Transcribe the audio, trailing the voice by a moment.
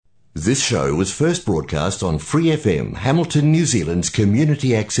This show was first broadcast on Free FM, Hamilton, New Zealand's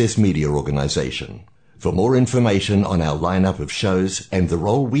community access media organisation. For more information on our lineup of shows and the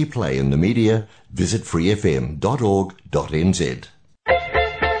role we play in the media, visit freefm.org.nz.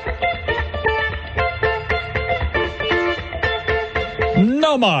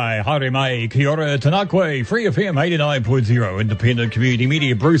 Nau mai, haere mai, kia ora, Tanakwe, Free FM 89.0, independent community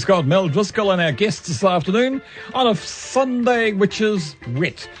media. Bruce Scott, Mel Driscoll and our guests this afternoon on a Sunday which is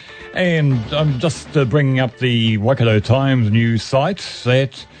wet. And I'm just bringing up the Waikato Times news site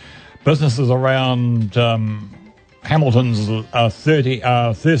that businesses around Hamilton's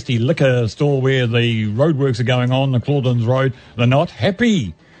Thirsty Liquor store where the roadworks are going on, the Claudens Road, they're not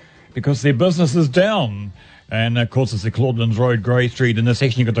happy because their business is down. And, of course, it's the Claudens Road, Grey Street. In this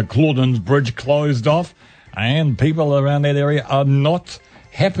section, you've got the Claudens Bridge closed off. And people around that area are not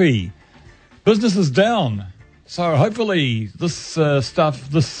happy. Business is down. So hopefully this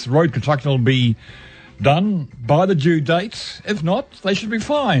this road construction will be done by the due date. If not, they should be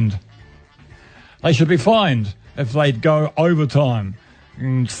fined. They should be fined if they go overtime.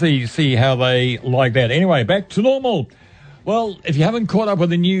 And see how they like that. Anyway, back to normal. Well, if you haven't caught up with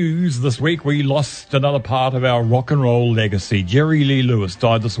the news this week, we lost another part of our rock and roll legacy. Jerry Lee Lewis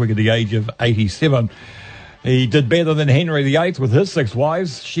died this week at the age of 87. He did better than Henry VIII with his 6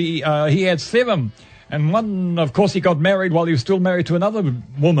 wives. He had 7. And one, of course, he got married while he was still married to another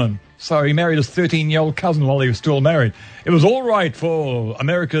woman. So he married his 13-year-old cousin while he was still married. It was all right for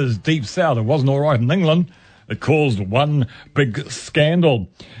America's Deep South. It wasn't all right in England. It caused one big scandal.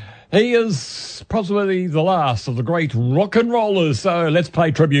 He is possibly the last of the great rock and rollers, so let's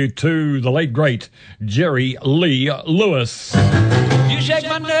pay tribute to the late, great Jerry Lee Lewis. You shake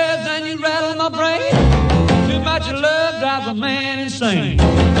my nerves and you rattle my brain. Too much love drives a man insane.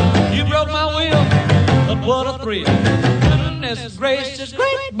 You broke my will, but what a thrill. Goodness gracious,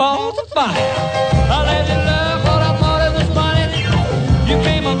 great balls of fire. I let you love what I thought it was funny. You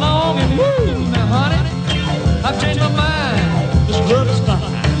came along and woo, now honey, I've changed my mind, this love is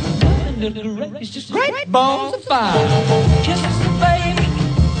fine. It's just great balls of fire. Kisses, baby.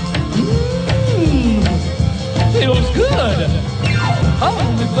 Feels good.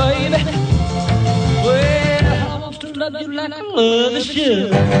 Hold me, baby. Well, I want to love you like I love the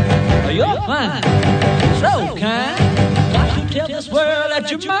should. You're fine, so kind. Got to tell this world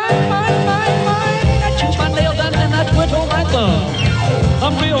that you're mine. I chew my nails down and I twiddle my thumb.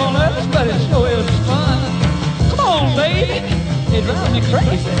 I'm real nervous, but it sure is fun. Come on, baby. It drives me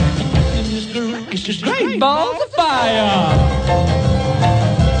crazy. It's just great balls of fire.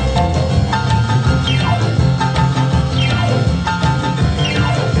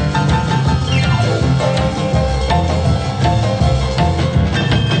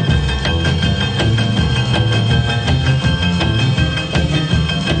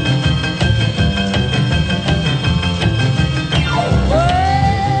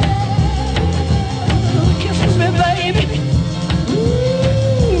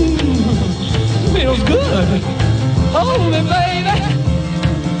 Hold me, baby.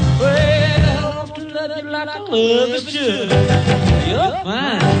 Well, I want to love you like I love the should. You're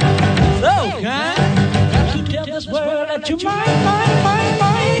fine, so kind. Got to tell this world that you're mine.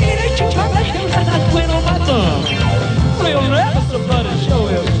 Ain't you trying to hear that I quit on my thumb? Real nervous, but it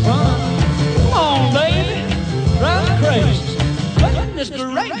sure is fun. Come on, baby, drive me crazy. Goodness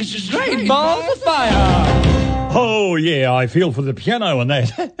gracious, great balls of fire. Oh, yeah, I feel for the piano on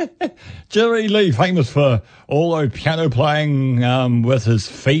that. Jerry Lee, famous for all those piano playing with his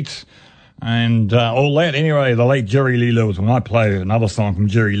feet and all that. Anyway, the late Jerry Lee Lewis, when I play another song from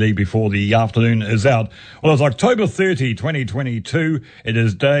Jerry Lee before the afternoon is out. Well, it's October 30, 2022. It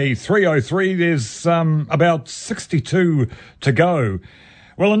is day 303. There's about 62 to go.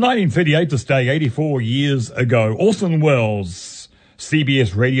 Well, in 1938, this day, 84 years ago, Orson Welles'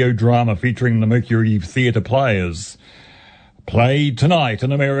 CBS radio drama featuring the Mercury Theatre Players played tonight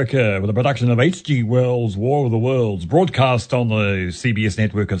in America with a production of H.G. Wells' War of the Worlds, broadcast on the CBS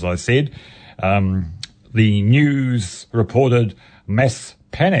network, as I said. The news reported mass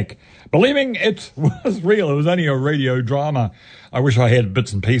panic, believing it was real. It was only a radio drama. I wish I had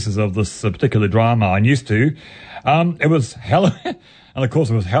bits and pieces of this particular drama. I used to. It was And, of course,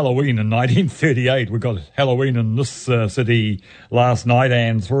 it was Halloween in 1938. We got Halloween in this city last night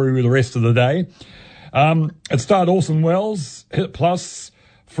and through the rest of the day. It starred Orson Welles, plus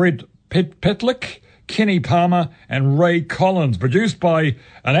Fred Petlick, Kenny Palmer, and Ray Collins. Produced by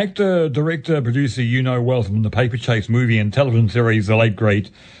an actor, director, producer you know well from the Paper Chase movie and television series, the late,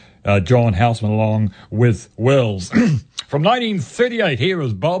 great John Houseman, along with Wells. From 1938, here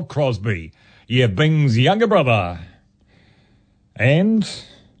is Bob Crosby, yeah, Bing's younger brother. And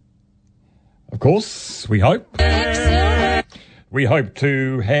course, we hope. We hope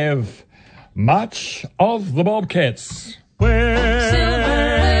to have March of the Bobcats. Silver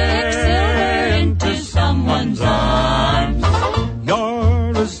into someone's arms.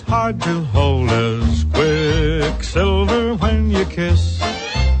 You're as hard to hold as quicksilver when you kiss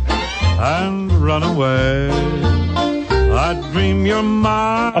and run away. I dream you're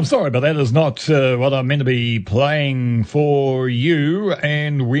mine. I'm sorry, but that is not what I'm meant to be playing for you,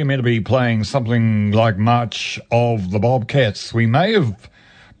 and we're meant to be playing something like March of the Bobcats. We may have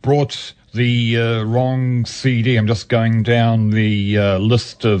brought the wrong CD. I'm just going down the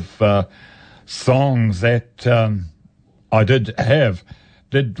list of songs that I did have.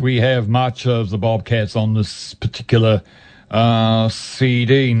 Did we have March of the Bobcats on this particular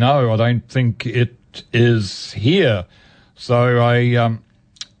CD? No, I don't think it is here. So I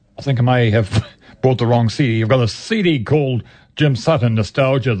think I may have brought the wrong CD. I've got a CD called Jim Sutton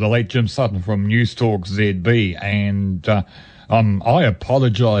Nostalgia, the late Jim Sutton from News Talk ZB, and I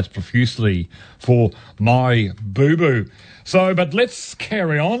apologise profusely for my boo-boo. So, but let's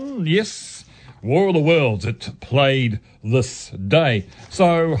carry on. Yes, War of the Worlds, it played this day.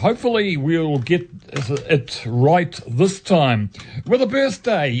 So hopefully we'll get it right this time with a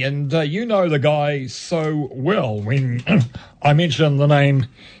birthday. And you know the guy so well when I mention the name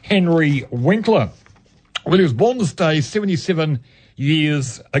Henry Winkler. Well, he was born this day 77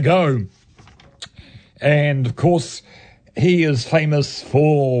 years ago. And, of course, he is famous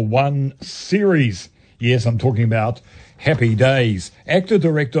for one series. Yes, I'm talking about Happy Days. Actor,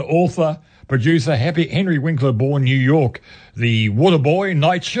 director, author, producer, Henry Winkler, born New York. The Waterboy,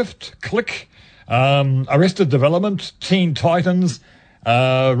 Night Shift, Click, Arrested Development, Teen Titans,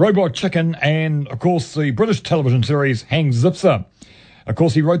 Robot Chicken, and, of course, the British television series Hank Zipser. Of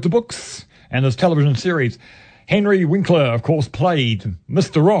course, he wrote the books and his television series. Henry Winkler, of course, played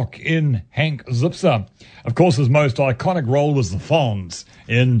Mr. Rock in Hank Zipser. Of course, his most iconic role was the Fonz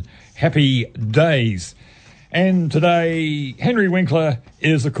in Happy Days. And today, Henry Winkler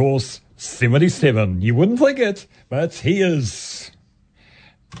is, of course, 77. You wouldn't think it, but he is.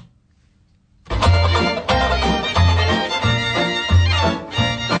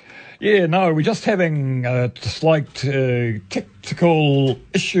 Yeah, no, we're just having a slight technical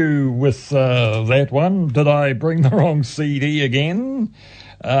issue with that one. Did I bring the wrong CD again?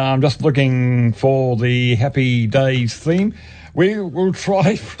 I'm just looking for the Happy Days theme. We will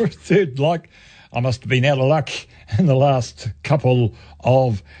try for a third, I must have been out of luck in the last couple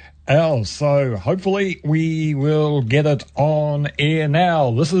of hours. So hopefully we will get it on air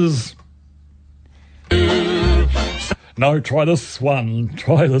now. This is... No, try this one.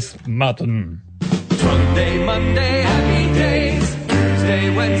 Try this mutton. Sunday, Monday, happy days.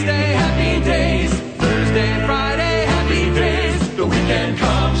 Tuesday, Wednesday, happy days. Thursday, Friday, happy days. The weekend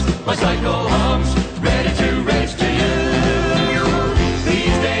comes, my cycle hums, ready to race to you.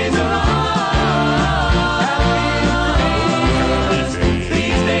 These days are on.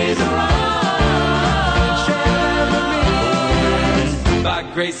 These days are on. Share with me. By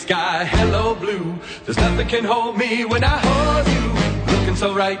gray sky, hello blue. There's nothing can hold me when I hold you. Looking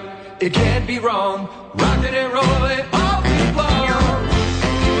so right, it can't be wrong. Rocking and rolling all week long.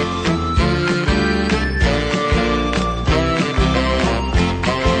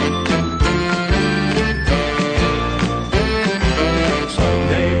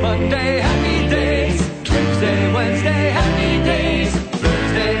 Sunday, Monday, happy days. Tuesday, Wednesday, happy days.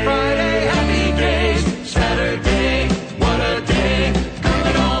 Thursday, Friday, happy days. Saturday, what a day.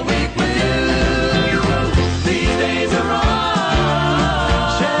 Grooving all week with you. These days are on.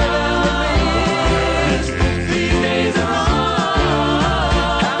 Share them with me. These days are on.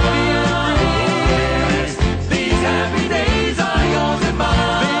 Happy and free. These happy days are yours and mine.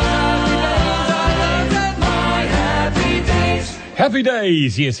 These happy days are yours and mine. Happy days. Happy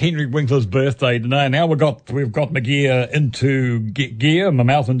Days, yes, Henry Winkler's birthday today. Now we've got my gear into gear, my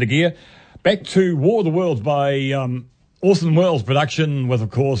mouth into gear. Back to War of the Worlds by Orson Welles production with,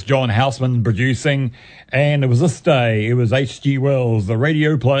 of course, John Houseman producing. And it was this day, it was H.G. Wells, the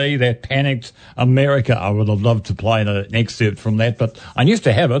radio play that panicked America. I would have loved to play an excerpt from that, but I used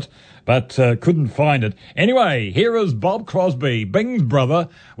to have it, but couldn't find it. Anyway, here is Bob Crosby, Bing's brother,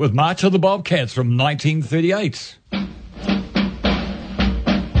 with March of the Bobcats from 1938.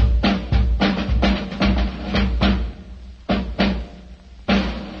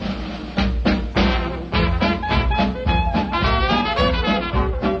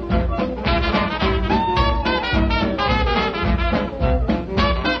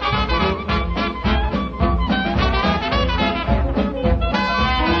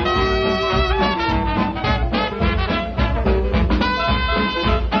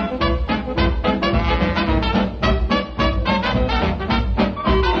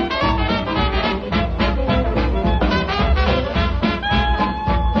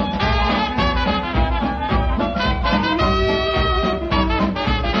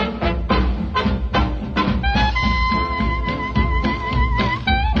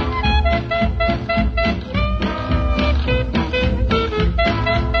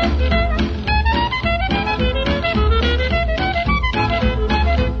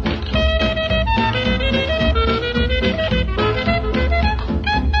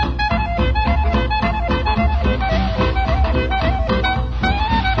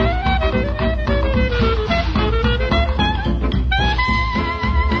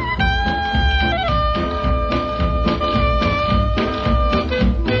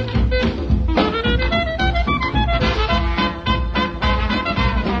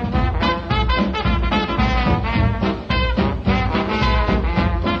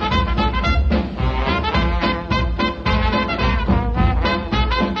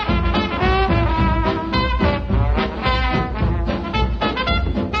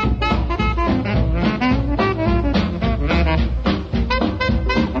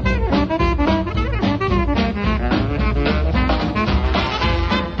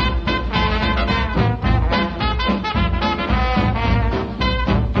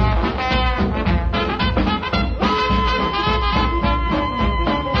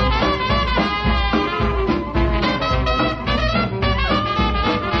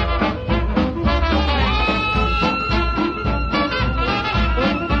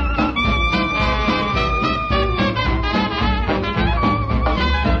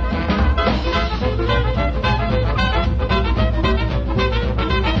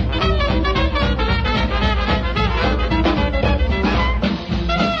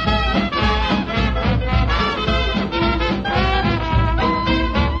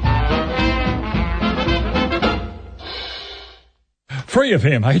 Free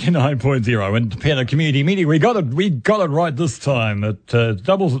FM 89.0 independent community media. We got it right this time. It's a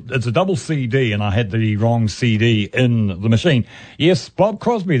double CD, and I had the wrong CD in the machine. Yes, Bob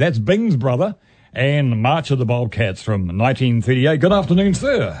Crosby, that's Bing's brother, and March of the Bobcats from 1938. Good afternoon,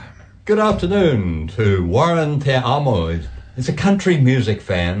 sir. Good afternoon to Warren Te Amo. He's a country music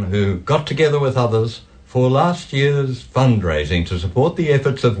fan who got together with others for last year's fundraising to support the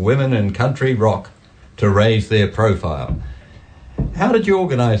efforts of women in country rock to raise their profile. How did you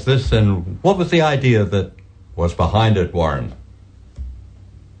organise this, and what was the idea that was behind it, Warren?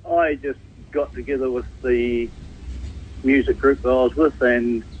 I just got together with the music group that I was with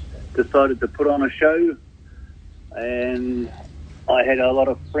and decided to put on a show, and I had a lot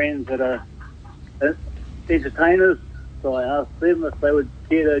of friends that are entertainers, so I asked them if they would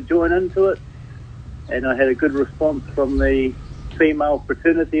care to join into it, and I had a good response from the female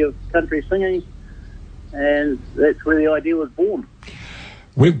fraternity of country singing, and that's where the idea was born.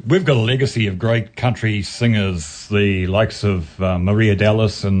 We've got a legacy of great country singers, the likes of Maria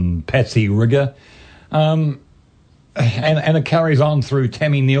Dallas and Patsy Rigger, and it carries on through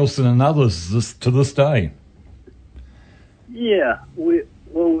Tammy Nielsen and others to this day. Yeah,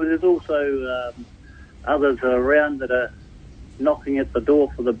 there's also others around that are knocking at the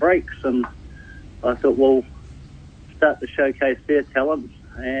door for the breaks, and I thought, well, start to showcase their talents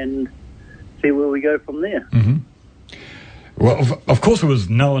and see where we go from there. Mm-hmm. Well, of course it was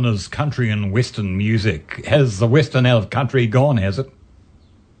known as country and western music. Has the western out of country gone, has it?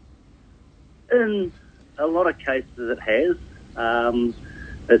 In a lot of cases it has.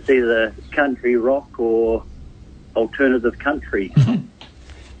 It's either country rock or alternative country.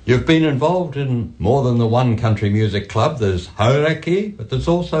 You've been involved in more than the one country music club. There's Hauraki, but there's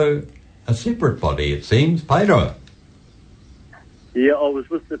also a separate body, it seems, Paeroa. Yeah, I was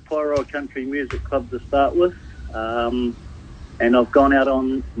with the Paeroa Country Music Club to start with, and I've gone out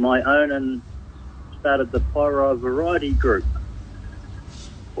on my own and started the Paeroa Variety Group,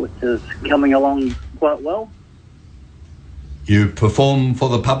 which is coming along quite well. You perform for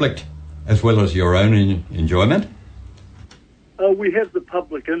the public as well as your own enjoyment? We have the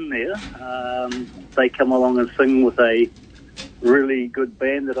public in there. They come along and sing with a really good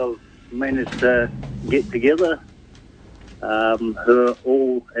band that I've managed to get together, who are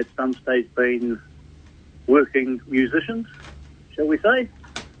all at some stage been working musicians, shall we say.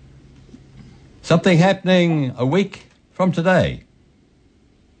 Something happening a week from today?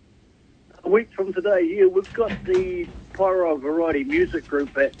 A week from today, yeah. We've got the Paeroa Variety Music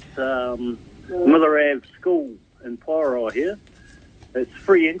Group at Miller Ave School in Paeroa here. It's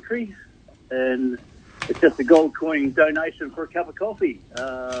free entry, and it's just a gold coin donation for a cup of coffee.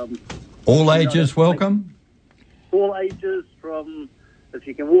 All ages welcome? All ages, from if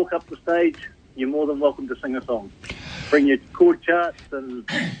you can walk up the stage, you're more than welcome to sing a song. Bring your chord charts and...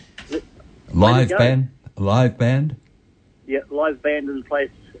 Live band? Yeah, live band in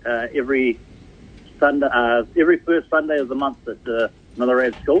place every Sunday, every first Sunday of the month at Miller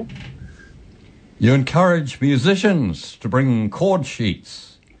Ave School. You encourage musicians to bring chord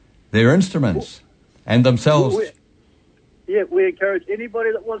sheets, their instruments, and themselves. We encourage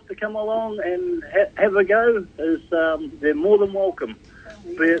anybody that wants to come along and have a go. They're more than welcome.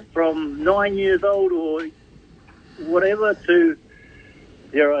 Be it from 9 years old or whatever to,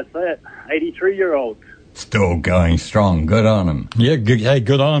 dare I say it, 83-year-old. Still going strong. Good on them. Yeah,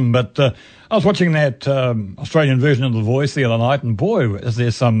 good on them. But I was watching that Australian version of The Voice the other night, and boy, is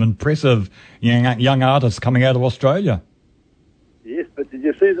there some impressive young artists coming out of Australia. Yes, but did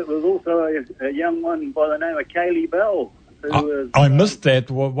you see that there was also a young one by the name of Kaylee Bell? I missed that.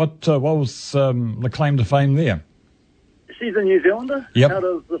 What was the claim to fame there? She's a New Zealander, yep, out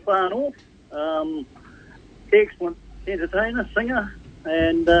of the far north. Excellent entertainer, singer,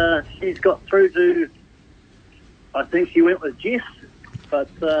 and she's got through to, I think she went with Jess, but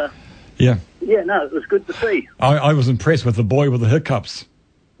yeah, no, it was good to see. I was impressed with the boy with the hiccups.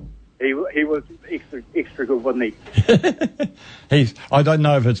 He was extra good, wasn't he? I don't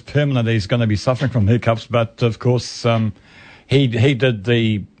know if it's permanent. He's going to be suffering from hiccups, but of course he did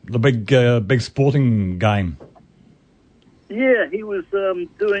the big sporting game. Yeah, he was doing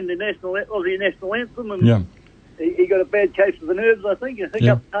the Aussie national anthem, and yeah, he got a bad case of the nerves, I think, and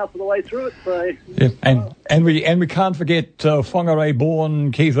hiccuped half of the way through it. So yeah, and we can't forget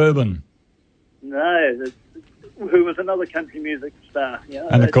Whangarei-born Keith Urban. No, who was another country music star. You know,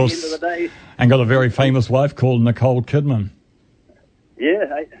 and of course, at the end of the day, and got a very famous wife called Nicole Kidman.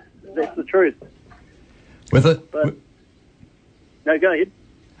 Yeah, that's the truth. No, go ahead.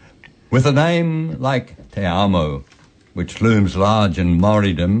 With a name like Te Amo, which looms large in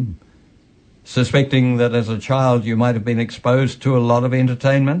Māoridom, suspecting that as a child you might have been exposed to a lot of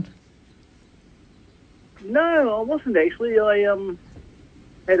entertainment? No, I wasn't actually. I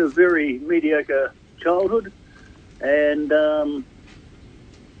had a very mediocre childhood, and I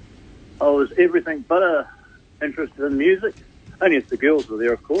was everything but interested in music. Only if the girls were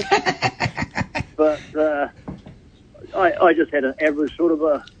there, of course. But I just had an average sort of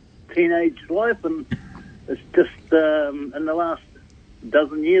a teenage life, and it's just in the last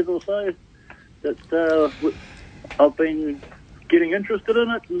dozen years or so that I've been getting interested in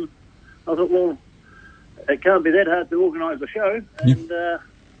it, and I thought, well, it can't be that hard to organise a show, and I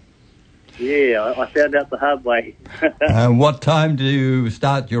found out the hard way. What time do you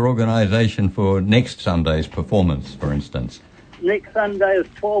start your organisation for next Sunday's performance, for instance? Next Sunday is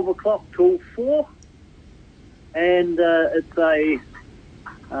 12 o'clock till 4, and it's a,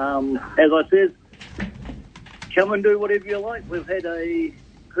 as I said, come and do whatever you like. We've had a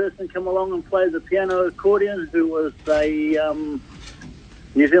person come along and play the piano accordion who was a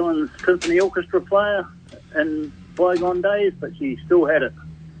New Zealand Symphony Orchestra player in bygone days, but she still had it.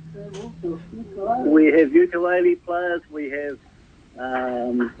 We have ukulele players, we have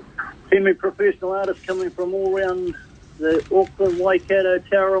semi-professional artists coming from all around the Auckland, Waikato,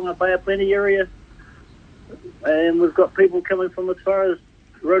 Tauranga, Bay of Plenty area, and we've got people coming from as far as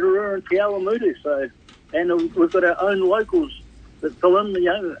Rotorua and Te Awamutu, and we've got our own locals that fill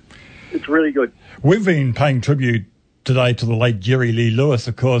in, it's really good. We've been paying tribute today to the late Jerry Lee Lewis,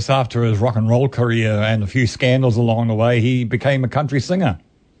 of course. After his rock and roll career and a few scandals along the way, he became a country singer.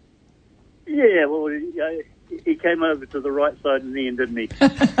 Yeah, well, he came over to the right side in the end, didn't he?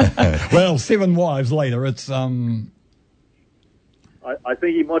 Well, 7 wives later, it's... I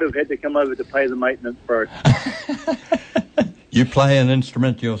think he might have had to come over to pay the maintenance for it. You play an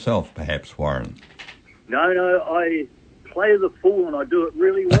instrument yourself, perhaps, Warren? No, I play the fool and I do it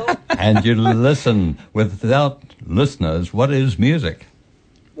really well. And you listen. Without listeners, what is music?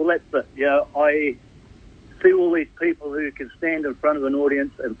 Well, that's it. Yeah, I see all these people who can stand in front of an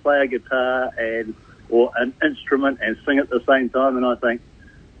audience and play a guitar or an instrument and sing at the same time, and I think,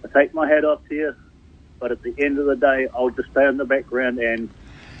 I take my hat off to you, but at the end of the day, I'll just stay in the background and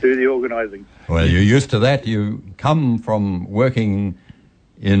do the organising. Well, you're used to that. You come from working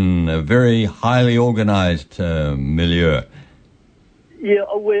in a very highly organised milieu. Yeah,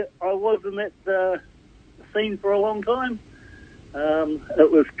 I was in that scene for a long time.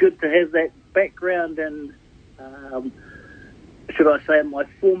 It was good to have that background and, should I say, my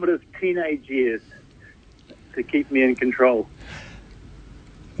formative teenage years to keep me in control.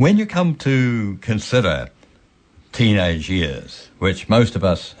 When you come to consider teenage years, which most of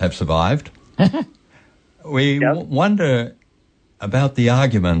us have survived, we wonder about the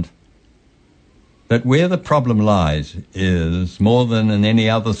argument that where the problem lies is, more than in any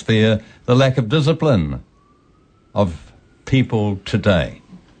other sphere, the lack of discipline of people today.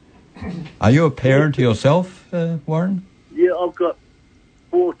 Are you a parent yourself, Warren? Yeah, I've got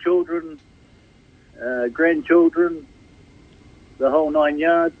 4 children, grandchildren, the whole 9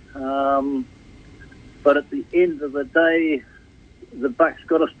 yards. But at the end of the day, the buck's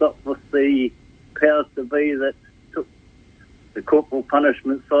got to stop with the powers to be that took the corporal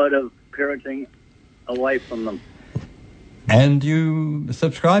punishment side of parenting away from them. And you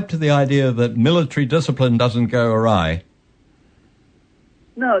subscribe to the idea that military discipline doesn't go awry?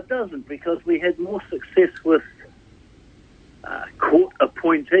 No, it doesn't, because we had more success with court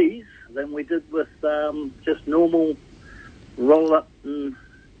appointees than we did with just normal roll up and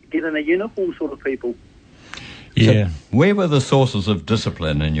get in a uniform sort of people. Yeah. So where were the sources of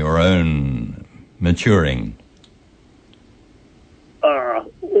discipline in your own maturing?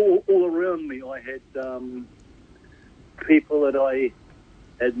 All around me, I had people that I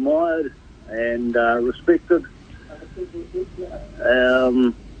admired and respected.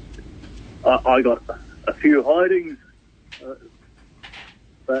 I got a few hidings,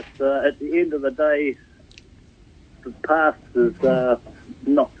 but at the end of the day, the past is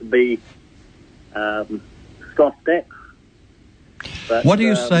not to be scoffed at. But, what do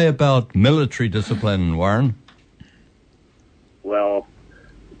you say about military discipline, Warren? Well,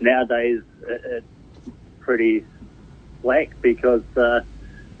 nowadays it's pretty slack because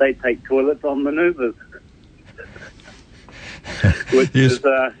they take toilets on manoeuvres.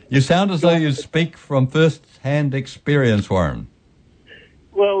 You sound as though you speak from first-hand experience, Warren.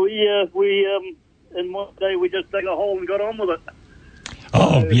 Well, yeah, we in my day we just dug a hole and got on with it.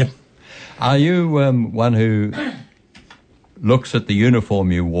 Oh, yeah. Are you one who looks at the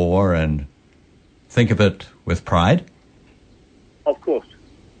uniform you wore and think of it with pride? Of course.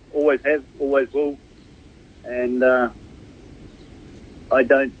 Always have, always will. And I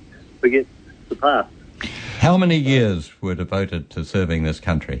don't forget the past. How many years were devoted to serving this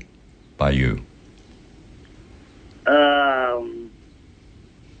country by you?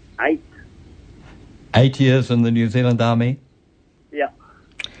 8. 8 years in the New Zealand Army? Yeah,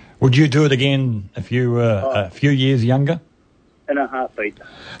 Would you do it again if you were a few years younger? in a heartbeat.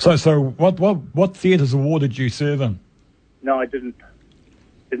 So what theatres of war did you serve in? No, I didn't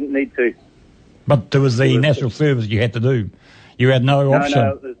need to. But there was the national service you had to do. You had no option.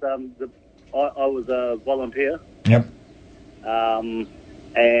 No, it was, I was a volunteer. Yep.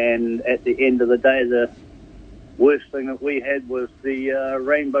 And at the end of the day, the worst thing that we had was the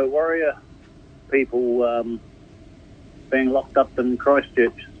Rainbow Warrior people being locked up in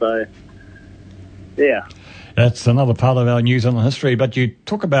Christchurch. So, yeah. That's another part of our New Zealand history. But you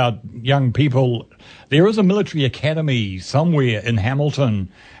talk about young people. There is a military academy somewhere in Hamilton,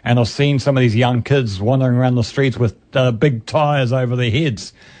 and I've seen some of these young kids wandering around the streets with big tyres over their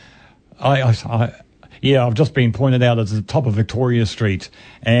heads. I've just been pointed out at the top of Victoria Street.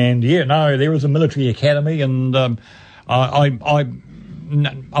 And, there is a military academy, and I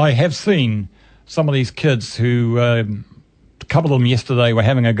have seen some of these kids who, a couple of them yesterday were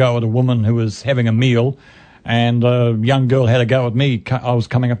having a go at a woman who was having a meal, and a young girl had a go at me. I was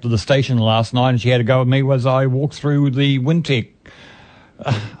coming up to the station last night, and she had a go at me as I walked through the Wintec.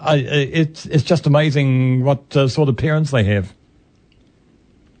 It's just amazing what sort of parents they have.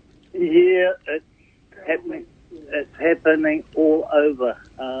 Yeah, it's happening all over.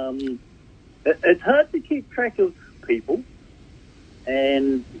 It's hard to keep track of people,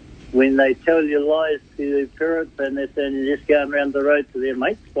 and when they tell you lies to their parents and they're saying you're just going around the road to their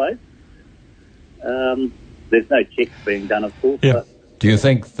mate's place, there's no checks being done, of course. Yeah. But Do you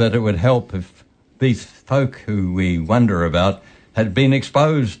think that it would help if these folk who we wonder about had been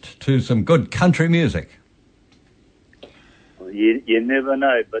exposed to some good country music? you never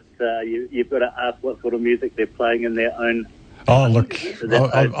know, but you've got to ask what sort of music they're playing in their own. Oh, look,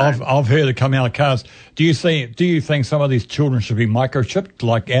 I've heard it come out of cars. Do you think some of these children should be microchipped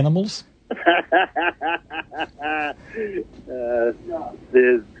like animals?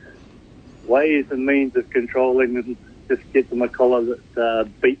 There's ways and means of controlling them. Just get them a collar that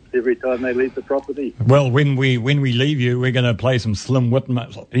beeps every time they leave the property. Well, when we leave you, we're going to play some Slim Whitman.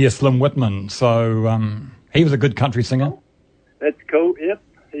 Yeah, Slim Whitman. So he was a good country singer. That's cool. Yep,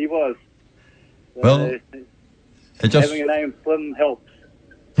 he was. Well, having a name Slim helps.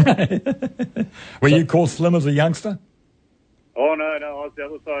 Were you called Slim as a youngster? Oh, no, I was the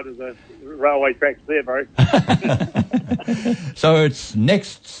other side of the railway tracks there, bro. So it's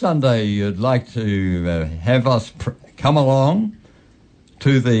next Sunday. You'd like to have us come along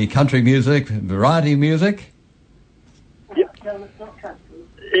to the country music, variety music? Yep.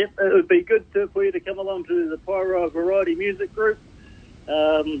 It would be good for you to come along to the Pyro Variety Music Group.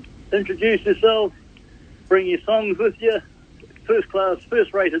 Introduce yourself, bring your songs with you. First-class,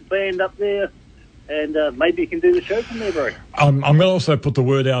 first-rated band up there. And maybe you can do the show from there, bro. I'm going to also put the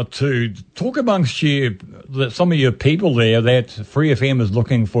word out too. Talk amongst some of your people there that Free FM is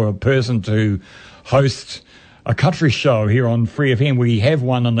looking for a person to host a country show here on Free FM. We have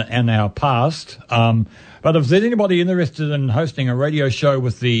one in our past. But if there's anybody interested in hosting a radio show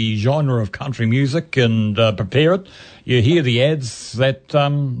with the genre of country music and prepare it, you hear the ads that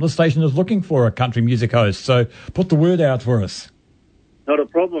the station is looking for a country music host. So put the word out for us. Not a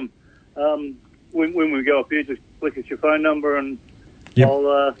problem. When we go up here, just click at your phone number and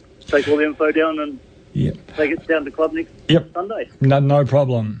I'll take all the info down and take it down to club next Sunday. No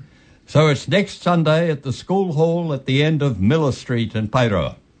problem. So it's next Sunday at the school hall at the end of Miller Street in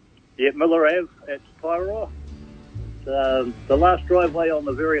Paeroa. Yeah, Miller Ave at Paeroa. The last driveway on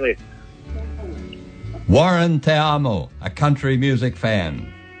the very left. Warren Te Amo, a country music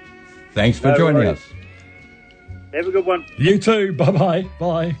fan. Thanks for joining us. Have a good one. You too. Bye-bye.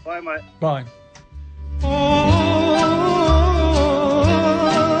 Bye. Bye, mate. Bye.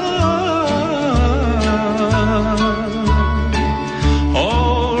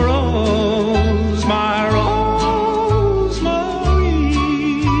 Oh, Rose, my Rosemary.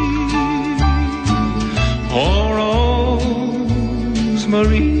 Oh,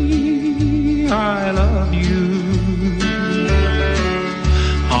 Rosemary, I love you.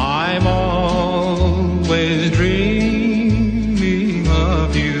 I'm always dreaming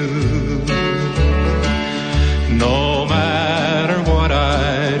of you. No matter what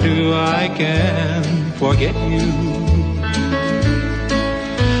I do, I can't forget you.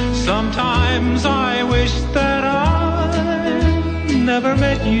 Sometimes I wish that I never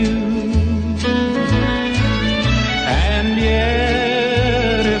met you. And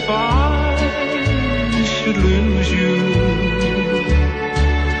yet if I should lose you,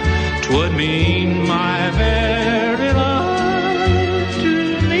 would mean my very life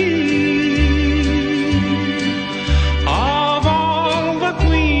to me. Of all the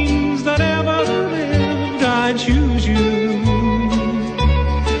queens that ever lived, I choose you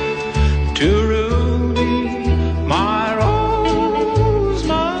to rule me, my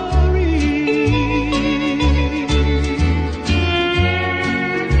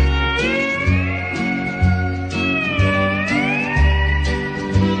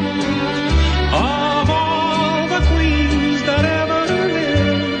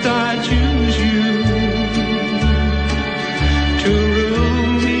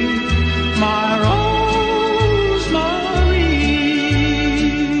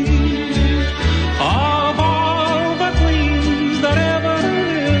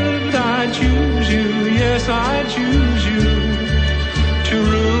I choose you to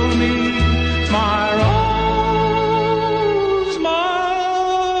rule me, my Rosemary.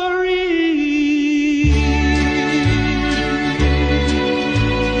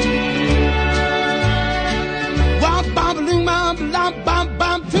 Wop, bop, loom, bop, lop, bop,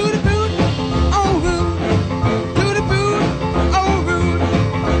 bop, to the boot, oh, root, to the boot, oh, root,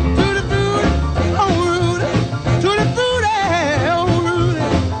 to the boot, oh, root, to the boot, oh, root,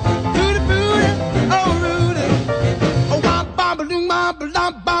 to the boot, oh, root. Oh, wop, bop, loom, bop,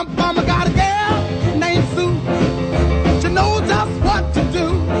 lop, bop, bop. I got a girl named Sue. She knows just what to do.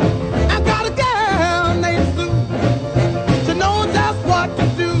 I got a girl named Sue. She knows just what to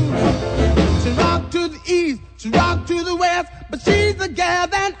do. She rock to the east, she rock to the west, but she's the gal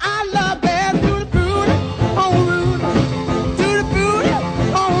that I love best. To the booty, oh Rudy, to the booty,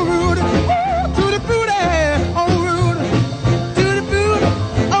 oh Rudy, to the booty, oh Rudy, to the booty,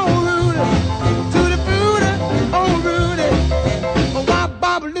 oh Rudy, to the booty, oh Rudy. Oh, wop,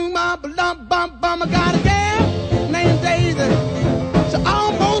 bop, loom, bop, lump, bump, bum. I got a gal named Daisy. She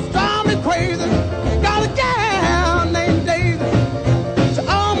almost drives me crazy. Got a gal named Daisy. She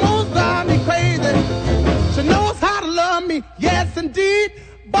almost drives me crazy. She knows how to love me, yes indeed.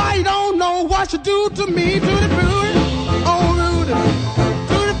 Boy, you don't know what she do to me. To the booty, oh Rudy,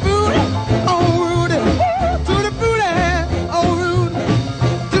 to the booty, oh Rudy, to the booty, oh Rudy,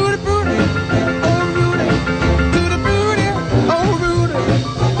 to the booty, oh Rudy, to the booty, oh Rudy.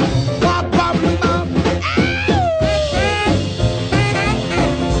 Wop, wop, wop.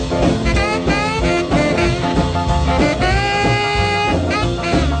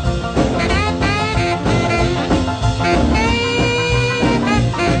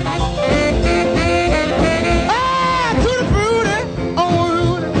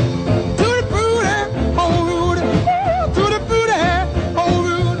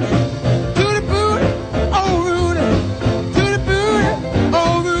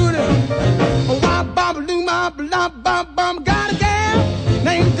 Got a gal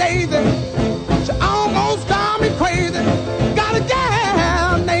named Daisy. She almost drives me crazy. Got a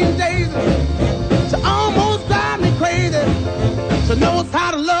gal named Daisy. She almost drives me crazy. She knows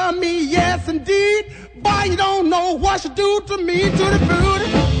how to love me, yes indeed. Boy, you don't know what she do to me. To the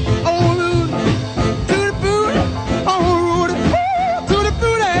booty, oh Rudy, to the booty, oh Rudy, to the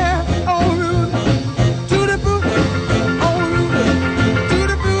booty, oh Rudy, to the booty, oh Rudy, to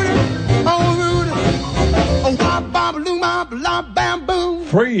the booty, oh Rudy. Oh, wop, bop, loom, bop, lop, bam, boom.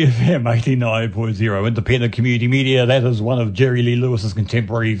 Free FM 89.0 independent community media. That is one of Jerry Lee Lewis's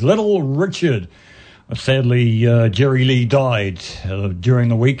contemporaries, Little Richard. Sadly, Jerry Lee died during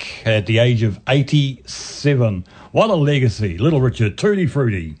the week at the age of 87. What a legacy. Little Richard, tutti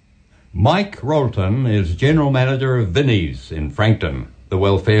frutti. Mike Rolton is General Manager of Vinnie's in Frankton, the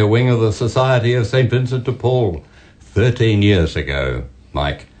welfare wing of the Society of St. Vincent de Paul. 13 years ago,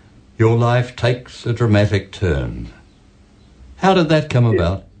 Mike, your life takes a dramatic turn. How did that come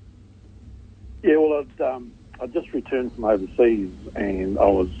about? Yeah, well, I'd just returned from overseas and I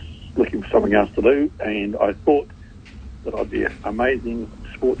was looking for something else to do, and I thought that I'd be an amazing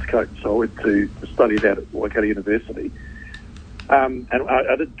sports coach, so I went to study that at Waikato University. And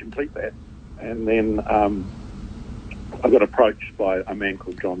I did complete that, and then I got approached by a man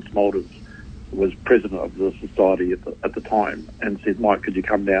called John Smolders, who was president of the society at the time, and said, Mike, could you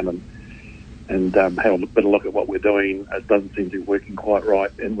come down and have a bit of look at what we're doing? It doesn't seem to be working quite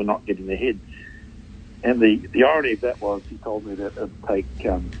right, and we're not getting ahead. And the irony of that was he told me that it would take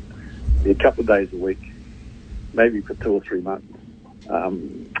a couple of days a week, maybe for 2 or 3 months,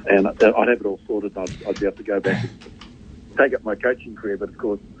 and I'd have it all sorted, and I'd be able to go back and take up my coaching career. But of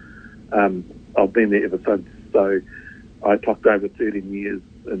course, I've been there ever since. So I clocked over 13 years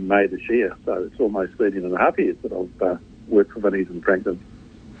in May this year, so it's almost 13 and a half years that I've worked for Vinnie's in Frankton.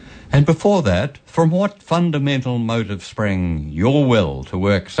 And before that, from what fundamental motive sprang your will to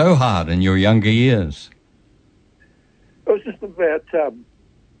work so hard in your younger years? It was just about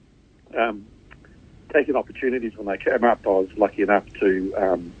taking opportunities when they came up. I was lucky enough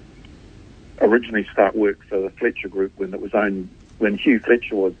to originally start work for the Fletcher Group when Hugh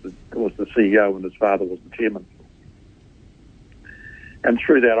Fletcher was the CEO and his father was the chairman. And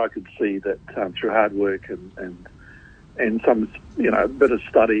through that, I could see that through hard work and some, bit of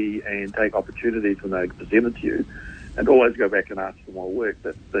study and take opportunities when they presented to you, and always go back and ask for more work,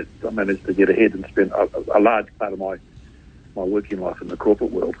 that I managed to get ahead and spend a large part of my working life in the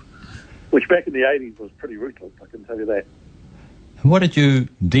corporate world, which back in the 80s was pretty ruthless, I can tell you that. What did you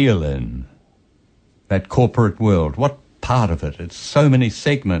deal in, that corporate world? What part of it? It's so many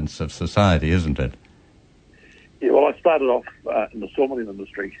segments of society, isn't it? Yeah, well, I started off in the sawmilling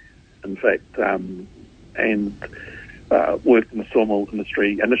industry, in fact, and worked in the sawmill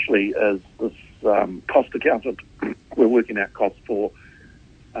industry initially as this cost accountant. We're working out costs for,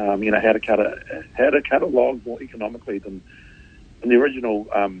 how to cut a log more economically than in the original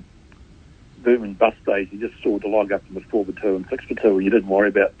boom and bust days. You just sawed the log up in the 4x2 and 6x2, and you didn't worry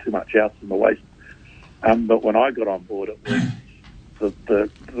about too much else in the waste. But when I got on board, it was the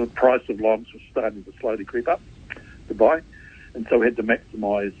price of logs was starting to slowly creep up to buy, and so we had to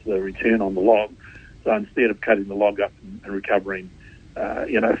maximise the return on the log. So instead of cutting the log up and recovering,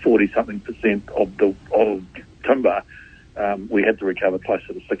 40-something% of timber, we had to recover closer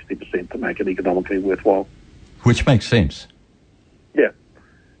to 60% to make it economically worthwhile. Which makes sense. Yeah.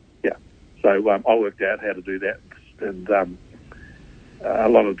 So I worked out how to do that, and a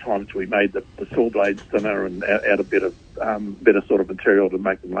lot of the times we made the saw blades thinner and out a better sort of material to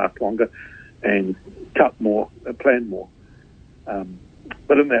make them last longer, and cut more, plan more.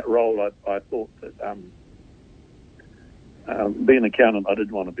 But in that role, I thought that being an accountant, I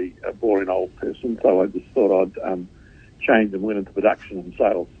didn't want to be a boring old person, so I just thought I'd change and went into production and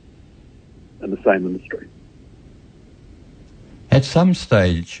sales in the same industry. At some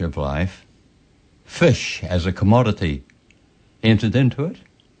stage of life, fish as a commodity entered into it?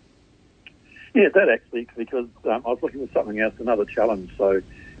 Yeah, that actually, because I was looking for something else, another challenge. So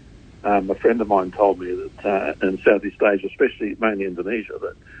a friend of mine told me that in Southeast Asia, especially mainly Indonesia,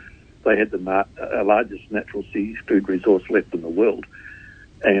 that they had the largest natural seafood resource left in the world,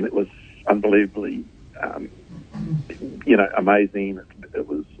 and it was unbelievably, amazing. It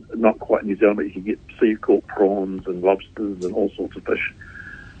was not quite New Zealand, but you could get sea-caught prawns and lobsters and all sorts of fish.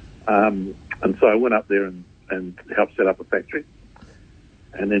 And so I went up there and helped set up a factory,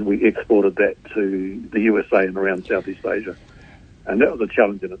 and then we exported that to the USA and around Southeast Asia. And that was a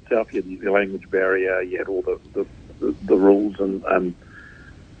challenge in itself. You had the language barrier, you had all the rules, and I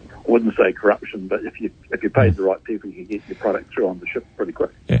wouldn't say corruption, but if you paid the right people, you could get your product through on the ship pretty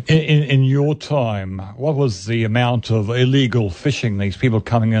quick. In your time, what was the amount of illegal fishing, these people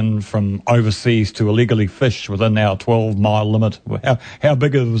coming in from overseas to illegally fish within our 12-mile limit? How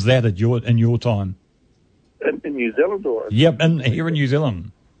big was that in your time? In New Zealand? Yep, here in New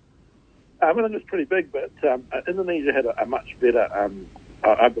Zealand. It was pretty big, but Indonesia had a much better,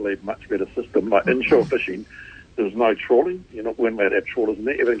 I believe, much better system. Like inshore fishing, there was no trawling. You weren't allowed to have trawlers in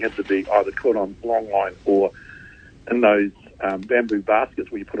there. Everything had to be either caught on long line or in those bamboo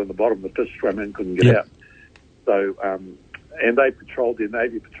baskets where you put on the bottom. The fish swam in, couldn't get out. So, and they patrolled, the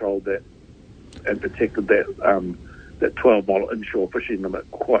Navy patrolled that and protected that 12-mile inshore fishing limit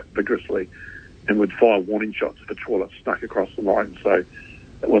quite vigorously, and would fire warning shots if a trawler snuck across the line. So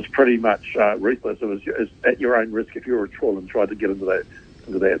it was pretty much ruthless. It was at your own risk if you were a trawler and tried to get into that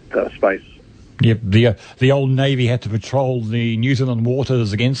space. Yep, the old Navy had to patrol the New Zealand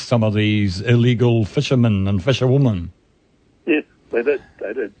waters against some of these illegal fishermen and fisherwomen. Yes, they did.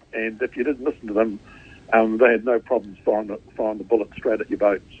 And if you didn't listen to them, they had no problems firing the bullet straight at your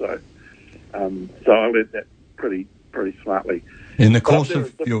boat. So I learned that pretty smartly. In the course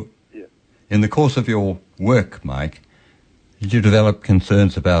of your work, Mike, did you develop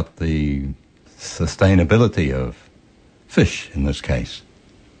concerns about the sustainability of fish in this case?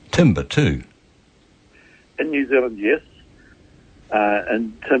 Timber too. In New Zealand, yes.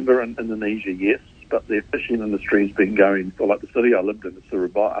 And timber in Indonesia, yes. But the fishing industry has been going for, like the city I lived in,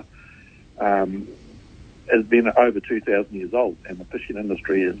 Surabaya, has been over 2,000 years old, and the fishing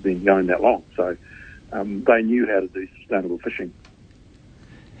industry has been going that long. So they knew how to do sustainable fishing.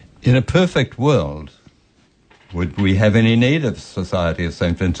 In a perfect world, would we have any need of Society of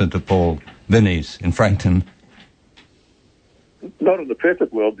St. Vincent de Paul Vinnies in Frankton? Not in the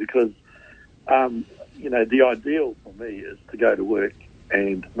perfect world, because the ideal for me is to go to work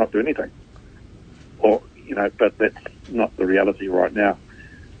and not do anything. But that's not the reality right now.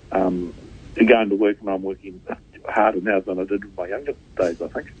 going to work, and I'm working harder now than I did in my younger days, I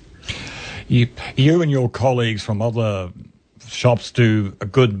think. You and your colleagues from other shops do a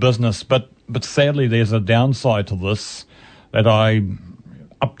good business, but sadly there's a downside to this, that I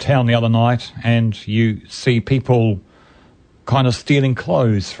uptown the other night and you see people kind of stealing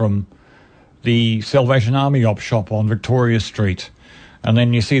clothes from the Salvation Army op shop on Victoria Street. And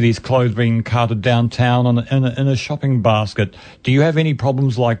then you see these clothes being carted downtown in a shopping basket. Do you have any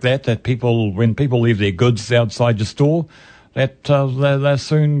problems like that people, when people leave their goods outside your store, that they're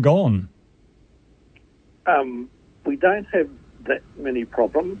soon gone? We don't have that many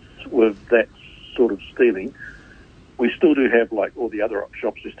problems with that sort of stealing. We still do have, like all the other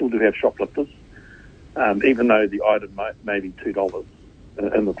shops, we still do have shoplifters, even though the item may be $2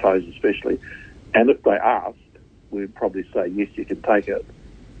 in the clothes especially. And if they asked, we'd probably say, yes, you can take it,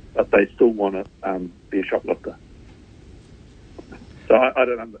 but they still want to be a shoplifter. So I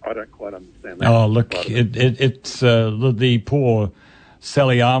don't quite understand that. Oh, look, it's the poor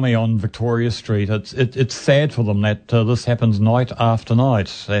Sally Army on Victoria Street. It's sad for them that this happens night after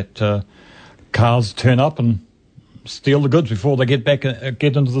night, that cars turn up and steal the goods before they get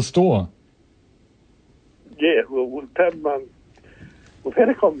into the store. Yeah, well, we've had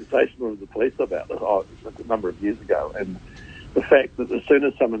a conversation with the police about this a number of years ago, and the fact that as soon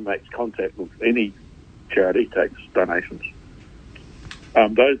as someone makes contact with any charity, takes donations.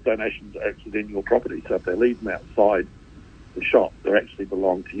 Those donations are actually then your property, so if they leave them outside the shop, they actually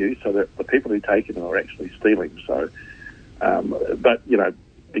belong to you, so that the people who take them are actually stealing. So, but, you know,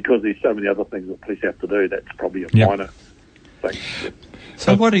 because there's so many other things that police have to do, that's probably a minor thing. Yep.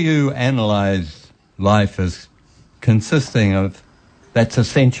 So what do you analyse life as consisting of that's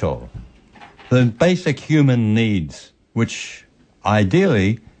essential? The basic human needs, which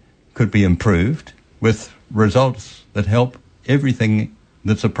ideally could be improved with results that help everything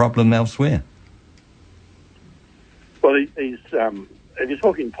that's a problem elsewhere. Well, if you're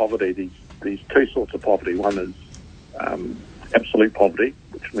talking poverty, there's two sorts of poverty. One is absolute poverty,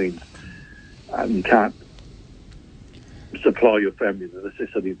 which means you can't supply your family the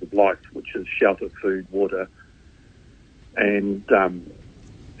necessities of life, which is shelter, food, water, and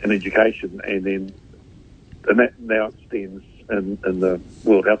education. And that now extends in the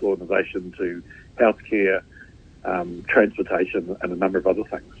World Health Organization to healthcare, transportation, and a number of other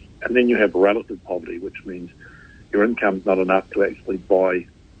things. And then you have relative poverty, which means your income's not enough to actually buy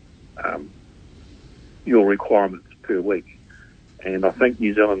your requirements per week. And I think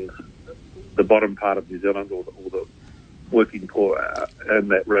New Zealand, the bottom part of New Zealand, or the working poor, in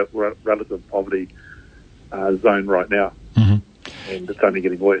that relative poverty zone right now. Mm-hmm. And it's only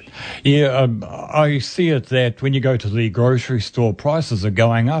getting worse. Yeah, I see it that when you go to the grocery store, prices are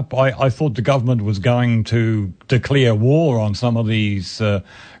going up. I thought the government was going to declare war on some of these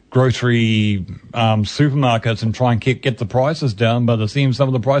grocery supermarkets and try and get the prices down, but it seems some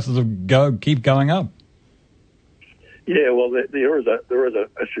of the prices keep going up. Yeah, well, there is a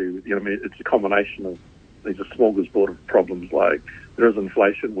issue. You know, I mean, it's a combination of these are smorgasbord of problems. Like there is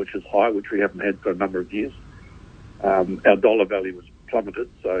inflation, which is high, which we haven't had for a number of years. Our dollar value was plummeted,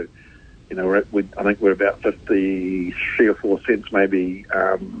 so you know I think we're about 53 or 4 cents, maybe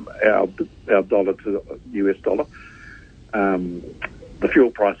our dollar to US dollar. The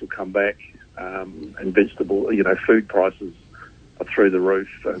fuel price will come back, and food prices are through the roof,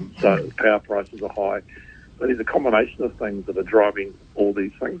 and so power prices are high. So there's a combination of things that are driving all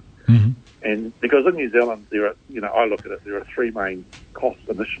these things. Mm-hmm. And because in New Zealand, I look at it, there are three main costs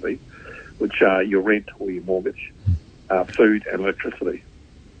initially, which are your rent or your mortgage, food and electricity.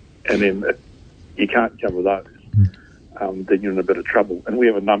 And then if you can't cover those, then you're in a bit of trouble. And we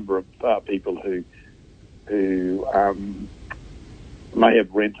have a number of people who may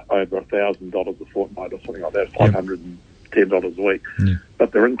have rent over $1,000 a fortnight or something like that, $510 a week,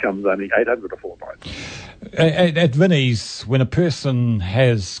 but their income's only $800 a fortnight. At Vinnie's, when a person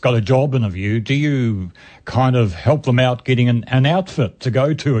has got a job interview, do you kind of help them out getting an outfit to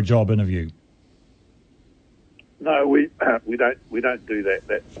go to a job interview? No, we don't do that.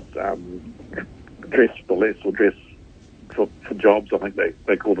 That's dress for less or dress for jobs. I think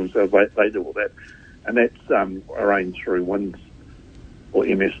they call themselves. They do all that, and that's arranged through WINS or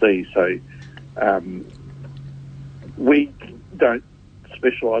MSD. So we don't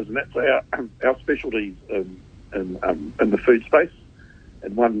specialise in that. So our specialties in the food space,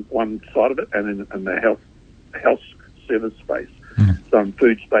 and one side of it, and in the health service space. Mm-hmm. So in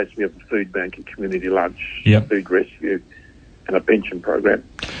food space, we have a food bank, a community lunch, food rescue, and a pension program.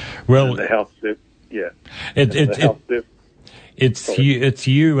 Well, and the health service, It's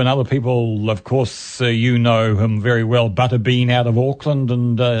you and other people, of course. You know him very well, Butterbean out of Auckland,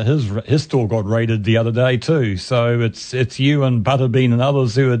 and his store got raided the other day too. So it's you and Butterbean and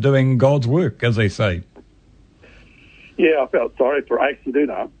others who are doing God's work, as they say. Yeah, I felt sorry for actually do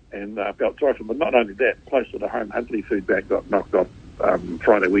know, and I felt sorry for them. But not only that, closer to home, Huntly Food Bank got knocked off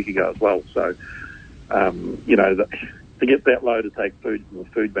Friday week ago as well. So to get that low to take food from the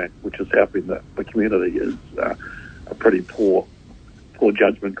food bank, which is helping the community, is a pretty poor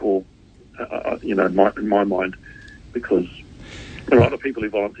judgment call, in my mind, because there are a lot of people who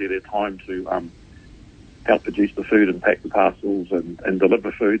volunteer their time to help produce the food and pack the parcels and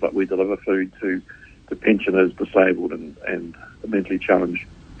deliver food, like we deliver food to pensioners, disabled and mentally challenged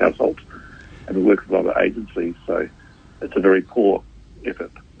households, and we work with other agencies. So it's a very poor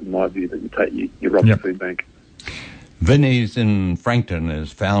effort, in my view, that you rob the food bank. Vinnie's in Frankton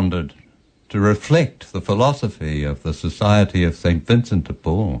is founded to reflect the philosophy of the Society of St. Vincent de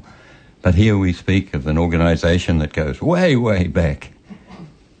Paul. But here we speak of an organisation that goes way, way back.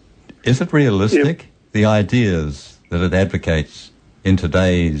 Is it realistic, the ideas that it advocates in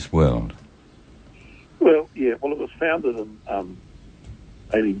today's world? Well, it was founded in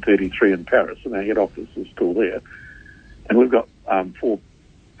 1833 in Paris, and our head office is still there. And we've got 4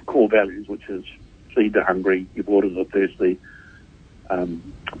 core values, which is feed the hungry, give water to the thirsty,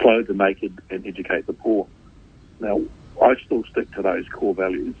 clothe the naked, and educate the poor. Now, I still stick to those core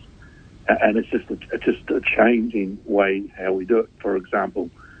values, and it's just a changing way how we do it. For example,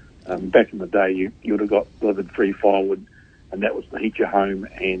 back in the day, you would have got delivered free firewood, and that was to heat your home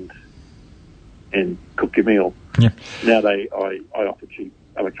and cook your meal. Yeah. Now I offer cheap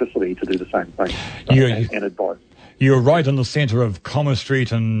electricity to do the same thing, and advice. You're right in the centre of Commerce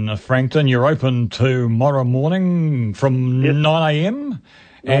Street in Frankton. You're open tomorrow morning from 9 a.m.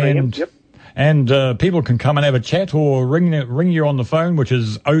 9 a.m., And people can come and have a chat or ring you on the phone, which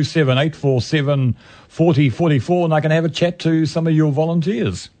is 07847 40 44, and I can have a chat to some of your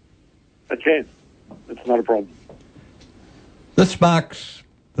volunteers. A chance. It's not a problem. This marks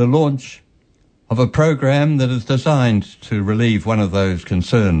the launch of a program that is designed to relieve one of those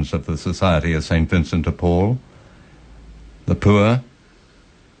concerns of the Society of St. Vincent de Paul, the poor,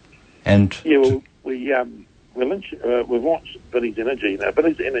 and... we've launched Vinnie's Energy. Now,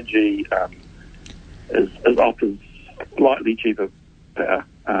 Vinnie's Energy offers slightly cheaper power,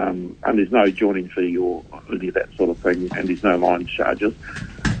 and there's no joining fee or any of that sort of thing, and there's no line charges.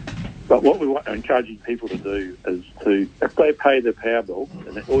 But what we want to encouraging people to do is if they pay their power bill,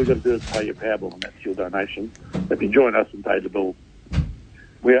 and all you've got to do is pay your power bill, and that's your donation. If you join us and pay the bill,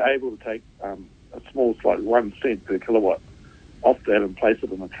 we're able to take a small, like 1 cent per kilowatt off that and place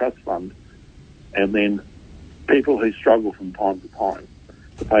it in a trust fund, and then people who struggle from time to time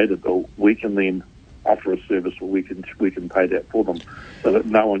to pay the bill, we can then offer a service where we can pay that for them, so that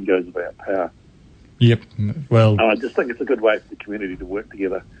no one goes without power. Yep. Well, I just think it's a good way for the community to work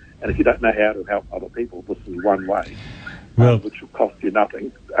together. And if you don't know how to help other people, this is one way, which will cost you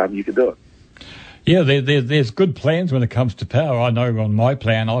nothing. You can do it. Yeah, there's good plans when it comes to power. I know on my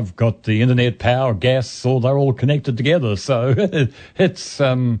plan I've got the internet, power, gas, they're all connected together. So it's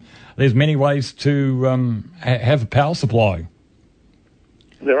there's many ways to have a power supply.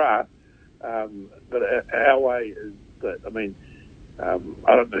 There are, but our way is that, I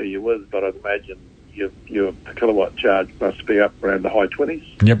don't know who you're with, but I'd imagine your kilowatt charge must be up around the high 20s,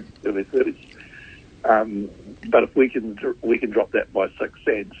 early 30s. But if we can drop that by 6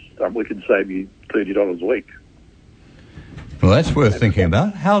 cents, we can save you $30 a week. Well, that's worth thinking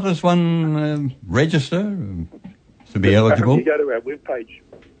about. How does one register to be eligible? You go to our webpage.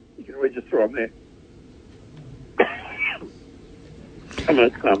 You can register on there. And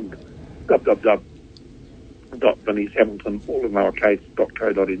it's www.vinnieshamilton, all in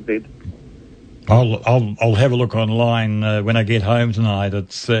lowercase.co.nz. I'll have a look online when I get home tonight.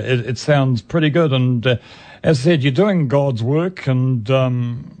 It sounds pretty good, and as I said, you're doing God's work, and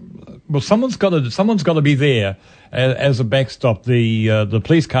someone's got to be there as a backstop. The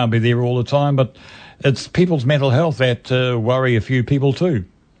police can't be there all the time, but it's people's mental health that worry a few people too.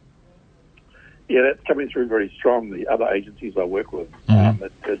 Yeah, that's coming through very strongly. Other agencies I work with,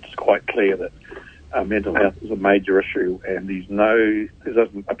 it's quite clear that mental health is a major issue, and there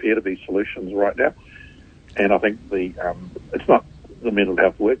doesn't appear to be solutions right now. And I think it's not the mental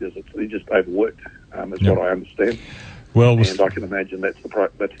health workers; they're just overworked. Is what I understand. Well, and I can imagine that's the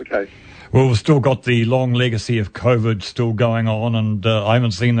case. Well, we've still got the long legacy of COVID still going on, and I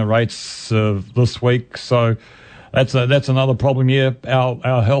haven't seen the rates this week, so that's another problem here.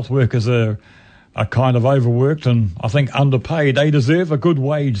 Our health workers are kind of overworked and I think underpaid. They deserve a good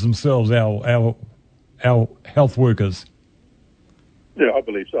wage themselves. Our health workers. Yeah, I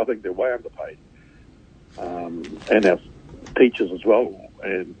believe so. I think they're way underpaid, and our teachers as well,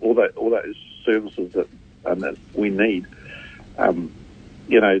 and all those services that we need. The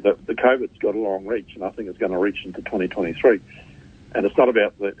COVID's got a long reach, and I think it's going to reach into 2023. And it's not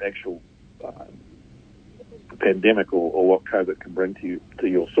about the actual pandemic or what COVID can bring to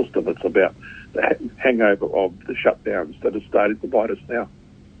your system. It's about the hangover of the shutdowns that are starting to bite us now.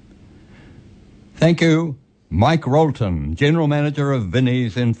 Thank you. Mike Rolton, General Manager of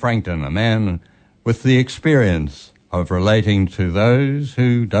Vinnie's in Frankton, a man with the experience of relating to those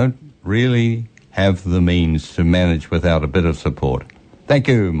who don't really have the means to manage without a bit of support. Thank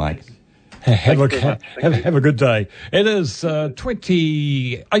you, Mike. Have a good day. It is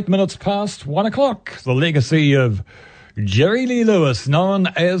 28 minutes past 1 o'clock. The legacy of Jerry Lee Lewis, known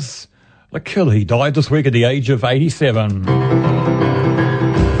as the Killer. He died this week at the age of 87.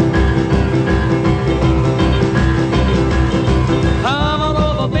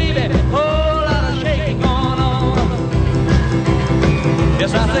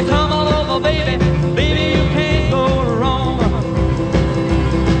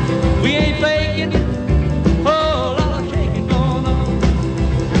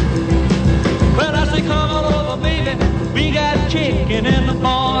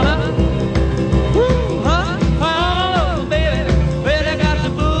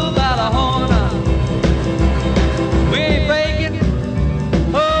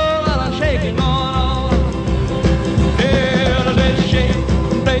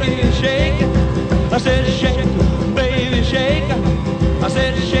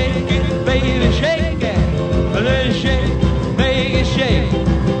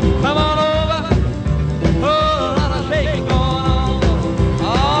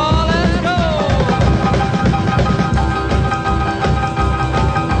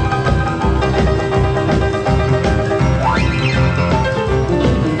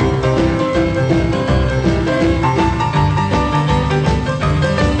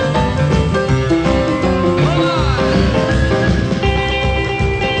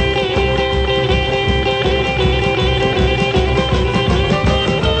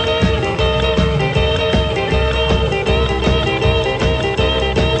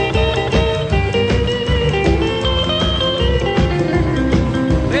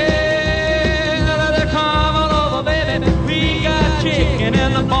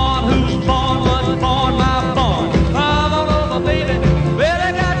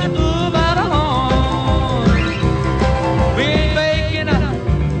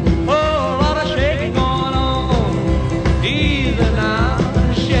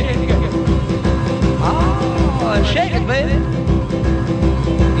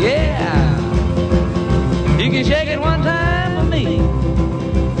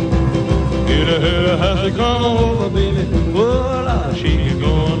 Come over, baby. Well, I'll shake you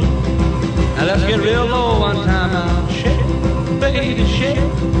going. Now let's get real low one time now. Shake, baby, shake.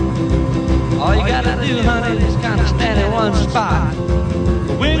 All you gotta do, honey, is kind of stand in one spot.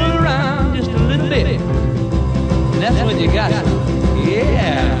 Wiggle around just a little bit. That's what you got.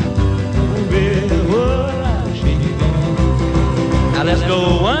 Yeah. Baby, well, I'll shake you going. Now let's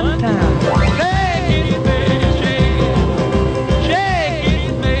go one time. Shake it, baby, shake it. Shake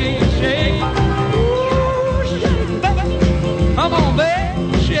it, baby, shake it. Come on,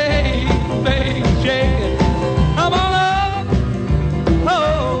 baby, shake it, baby, shake it. Come on up,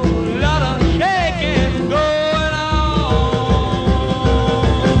 oh, lot of shaking going on.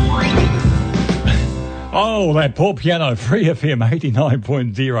 Oh, that poor piano, Free FM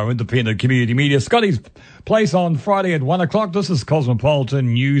 89.0, independent community media. Scotty's place on Friday at 1 o'clock. This is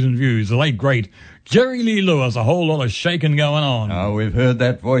Cosmopolitan News and Views. The late, great Jerry Lee Lewis. A whole lot of shaking going on. Oh, we've heard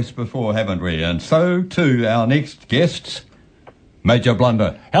that voice before, haven't we? And so, too, our next guests, Major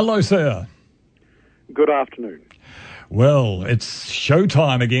Blunder. Hello, sir. Good afternoon. Well, it's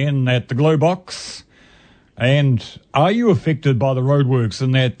showtime again at the Glow Box. And are you affected by the roadworks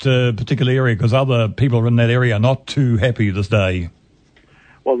in that particular area? Because other people in that area are not too happy this day.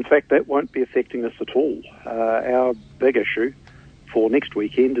 Well, in fact, that won't be affecting us at all. Our big issue for next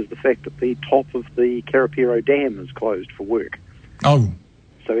weekend is the fact that the top of the Karapiro Dam is closed for work. Oh.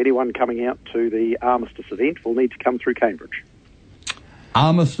 So anyone coming out to the Armistice event will need to come through Cambridge.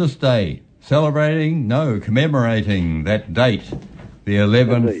 Armistice Day, commemorating that date, the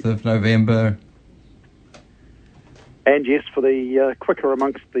 11th Indeed. of November. And yes, for the quicker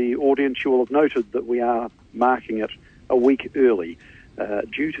amongst the audience, you will have noted that we are marking it a week early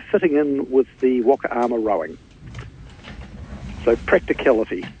due to fitting in with the Wakaama rowing. So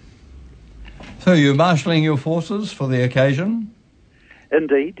practicality. So you're marshalling your forces for the occasion?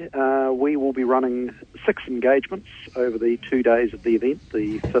 Indeed, we will be running 6 engagements over the 2 days of the event,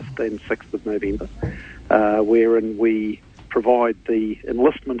 the 5th and 6th of November, wherein we provide the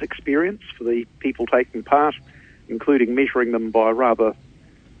enlistment experience for the people taking part, including measuring them by a rather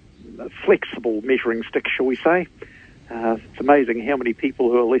flexible measuring stick, shall we say. It's amazing how many people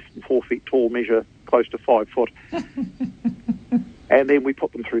who are less than 4 feet tall measure close to 5 foot. And then we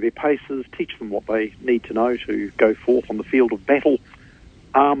put them through their paces, teach them what they need to know to go forth on the field of battle,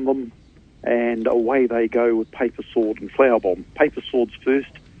 arm them, and away they go with paper, sword and flower bomb. Paper swords first,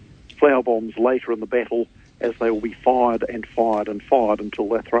 flower bombs later in the battle, as they will be fired and fired and fired until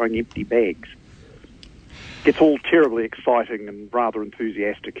they're throwing empty bags. It's all terribly exciting and rather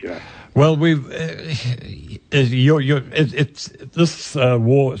enthusiastic, you know. Well, we've it's this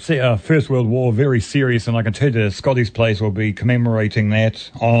war, First World War, very serious, and I can tell you, Scotty's Place will be commemorating that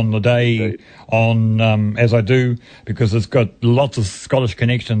on the day on as I do, because it's got lots of Scottish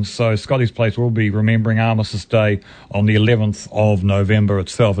connections. So Scotty's Place will be remembering Armistice Day on the 11th of November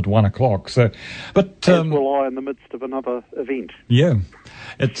itself at 1 o'clock. So, but as will I in the midst of another event. Yeah,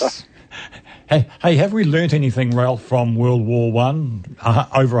 it's. Hey, have we learnt anything, Ralph, from World War One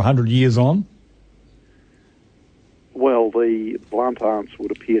over 100 years on? Well, the blunt answer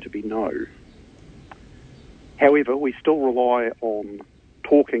would appear to be no. However, we still rely on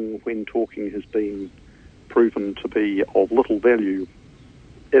talking when talking has been proven to be of little value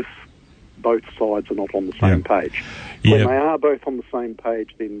if both sides are not on the same page. Yeah. When they are both on the same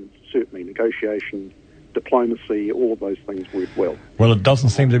page, then certainly negotiation, diplomacy, all of those things work well. Well, it doesn't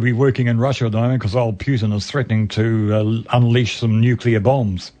seem to be working in Russia at the moment, because old Putin is threatening to unleash some nuclear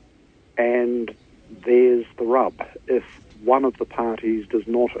bombs. And there's the rub. If one of the parties does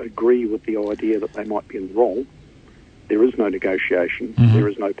not agree with the idea that they might be in the wrong, there is no negotiation, there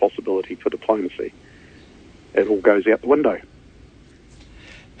is no possibility for diplomacy. It all goes out the window.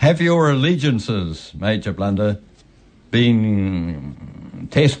 Have your allegiances, Major Blunder, been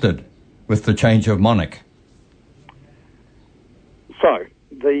tested with the change of monarch? So,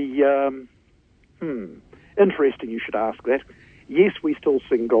 interesting you should ask that. Yes, we still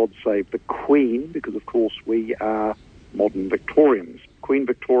sing God Save the Queen, because of course we are modern Victorians. Queen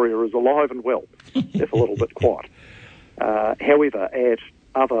Victoria is alive and well, if a little bit quiet. However, at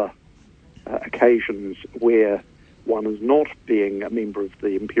other occasions where one is not being a member of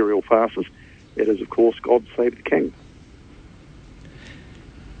the imperial farces, it is of course God Save the King.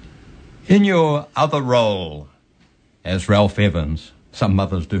 In your other role as Ralph Evans, some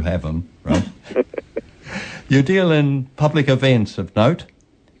mothers do have him, Ralph, you deal in public events of note.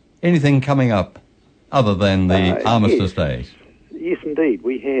 Anything coming up other than the Armistice Days? Yes, indeed.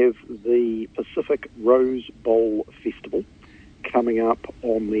 We have the Pacific Rose Bowl Festival coming up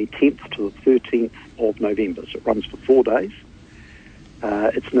on the 10th to the 13th of November. So it runs for 4 days.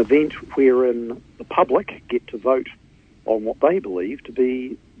 It's an event wherein the public get to vote on what they believe to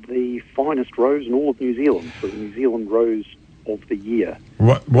be the finest rose in all of New Zealand, so the New Zealand Rose of the Year.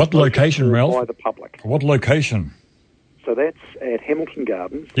 What location, Ralph? By the public. What location? So that's at Hamilton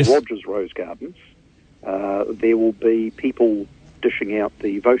Gardens, Yes. Rogers Rose Gardens. There will be people dishing out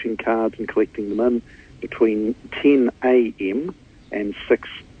the voting cards and collecting them in between 10 a.m. and 6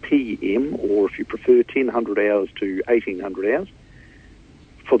 p.m., or if you prefer, 1000 hours to 1800 hours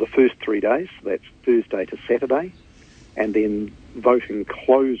for the first 3 days. So that's Thursday to Saturday. And then voting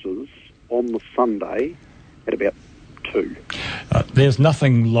closes on the Sunday at about 2. There's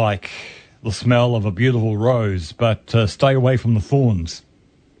nothing like the smell of a beautiful rose, but stay away from the thorns.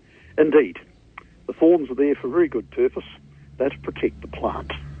 Indeed. The thorns are there for a very good purpose. They're to protect the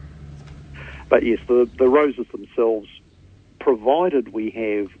plant. But yes, the roses themselves, provided we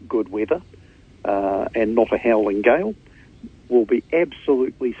have good weather and not a howling gale, will be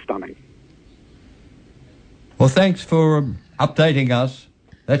absolutely stunning. Well, thanks for updating us.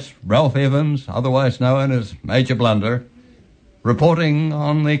 That's Ralph Evans, otherwise known as Major Blunder, reporting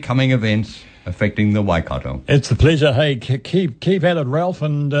on the coming events affecting the Waikato. It's a pleasure. Hey, keep at it, Ralph,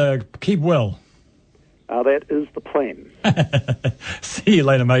 and keep well. That is the plan. See you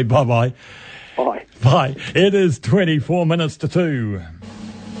later, mate. Bye-bye. Bye. Bye. It is 24 minutes to 2.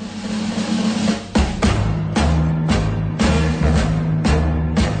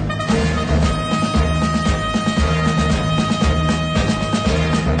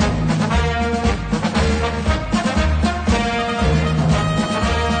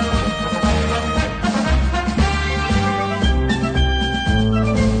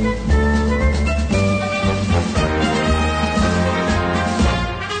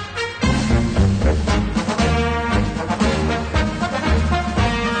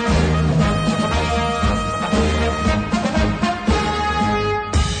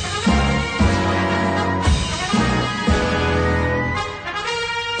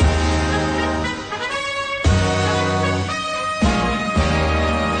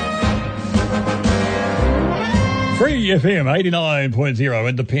 FM 89.0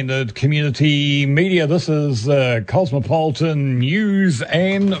 independent community media. This is Cosmopolitan News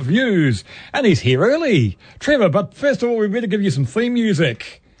and Views. And he's here early, Trevor. But first of all, we better give you some theme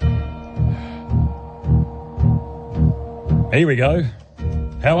music. Here we go.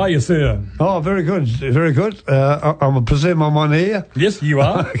 How are you, sir? Oh, very good, very good. I presume I'm on air? Yes, you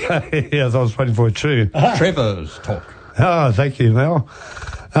are. Okay, yes, I was waiting for a tune. Trevor's talk. Oh, thank you, Mel.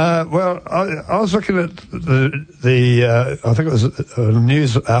 Well, I was looking at the I think it was a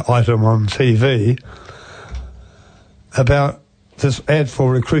news item on TV about this ad for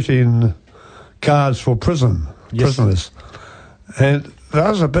recruiting guards for prisoners. And I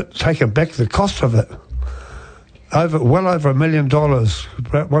was a bit taken back, the cost of it. Well over $1 million,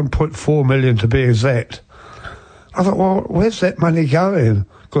 about 1.4 million to be exact. I thought, well, where's that money going?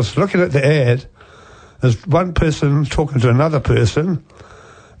 Because looking at the ad, there's one person talking to another person.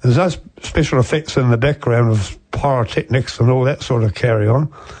 There's no special effects in the background of pyrotechnics and all that sort of carry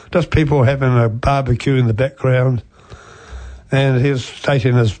on. Just people having a barbecue in the background. And he was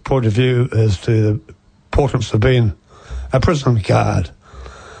stating his point of view as to the importance of being a prison guard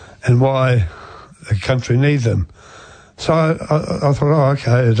and why the country needs them. So I thought, oh,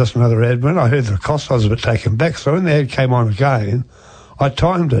 okay, just another ad. When I heard the cost, I was a bit taken back. So when the ad came on again, I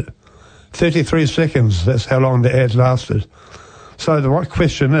timed it. 33 seconds, that's how long the ad lasted. So the right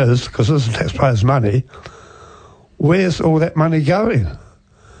question is, because this is taxpayers' money, where's all that money going?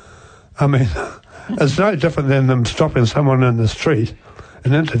 I mean, it's no different than them stopping someone in the street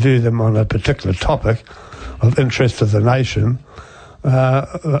and interview them on a particular topic of interest to the nation,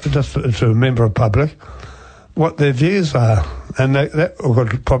 just to a member of public, what their views are. And that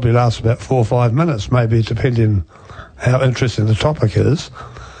would probably last about 4 or 5 minutes, maybe, depending how interesting the topic is.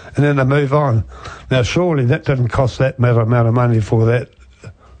 And then they move on. Now, surely that didn't cost that amount of money for that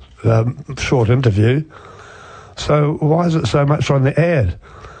short interview. So why is it so much on the ad?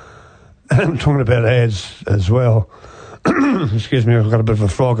 I'm talking about ads as well. Excuse me, I've got a bit of a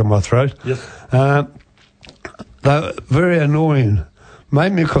frog in my throat. Yes. They're very annoying,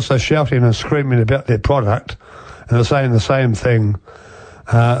 mainly because they're shouting and screaming about their product, and they're saying the same thing,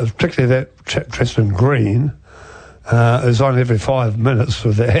 particularly that chap dressed in green. Is on every 5 minutes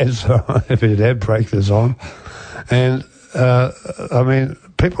with the ads, every ad break is on. And, I mean,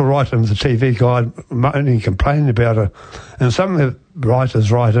 people write in the TV guide moaning, complaining about it. And some of the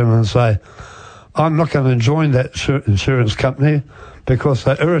writers write in and say, I'm not going to join that insurance company because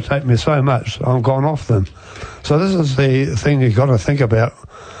they irritate me so much, I'm gone off them. So this is the thing you've got to think about.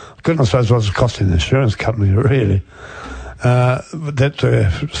 Goodness knows what's costing the insurance company, really. That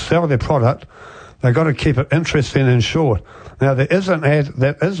to sell their product, they've got to keep it interesting and short. Now, there is an ad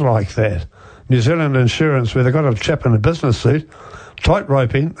that is like that. New Zealand Insurance, where they've got a chap in a business suit, tight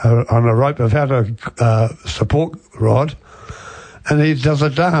roping on a rope without a support rod, and he does a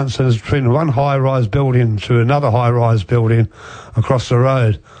dance and it's between one high-rise building to another high-rise building across the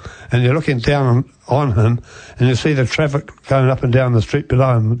road. And you're looking down on him and you see the traffic going up and down the street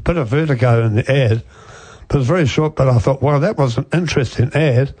below him. A bit of vertigo in the ad, but it's very short. But I thought, well, that was an interesting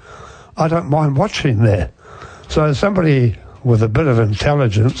ad. I don't mind watching that. So somebody with a bit of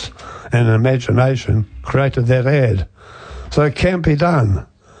intelligence and imagination created that ad. So it can be done.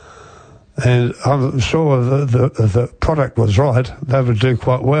 And I'm sure if the product was right, they would do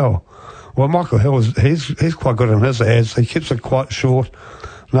quite well. Well, Michael Hill, he's quite good in his ads. He keeps it quite short,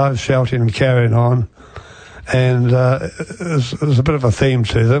 no shouting and carrying on. And there's a bit of a theme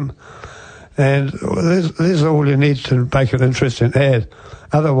to them. And there's all you need to make an interesting ad.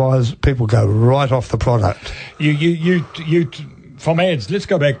 Otherwise, people go right off the product. You from ads, let's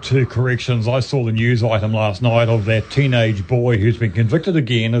go back to corrections. I saw the news item last night of that teenage boy who's been convicted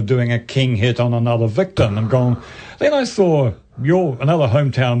again of doing a king hit on another victim and gone. Then I saw another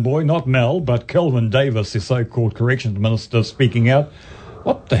hometown boy, not Mel, but Kelvin Davis, the so-called corrections minister, speaking out.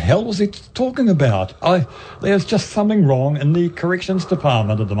 What the hell was he talking about? There's just something wrong in the corrections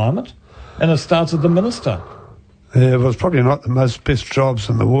department at the moment. And it starts with the minister. It was probably not the best jobs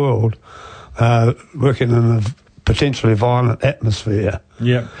in the world, working in a potentially violent atmosphere.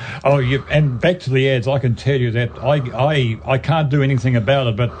 Yeah. And back to the ads, I can tell you that I can't do anything about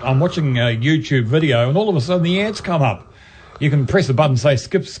it, but I'm watching a YouTube video and all of a sudden the ads come up. You can press the button and say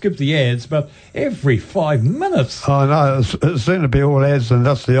skip the ads, but every 5 minutes. I know, it's soon to be all ads and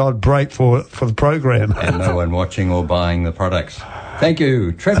that's the odd break for the program. And no one watching or buying the products. Thank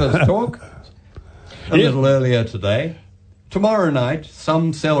you. Trevor's talk. A little earlier today. Tomorrow night,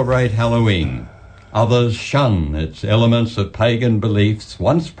 some celebrate Halloween. Others shun its elements of pagan beliefs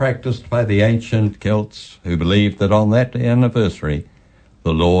once practiced by the ancient Celts who believed that on that anniversary,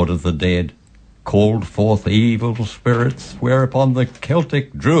 the Lord of the Dead called forth evil spirits, whereupon the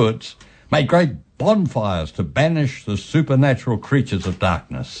Celtic druids made great bonfires to banish the supernatural creatures of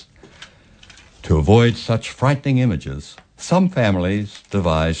darkness. To avoid such frightening images, some families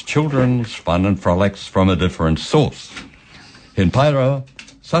devise children's fun and frolics from a different source. In Paeroa,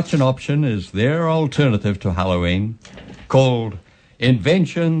 such an option is their alternative to Halloween, called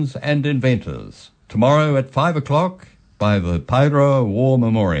Inventions and Inventors, tomorrow at 5 o'clock by the Paeroa War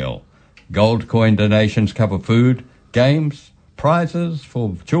Memorial. Gold coin donations cover food, games, prizes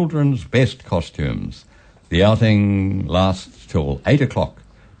for children's best costumes. The outing lasts till 8 o'clock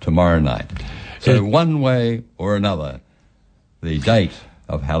tomorrow night. So one way or another, the date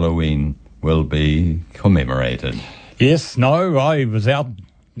of Halloween will be commemorated. Yes, no, I was out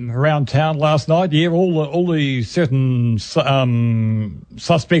around town last night. Yeah, all the certain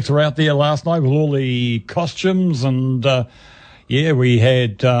suspects were out there last night with all the costumes, and yeah, we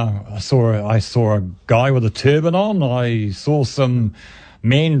had. I saw a guy with a turban on. I saw some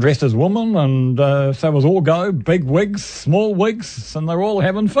men dressed as women, and so it was all go, big wigs, small wigs, and they're all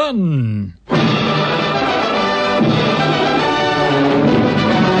having fun.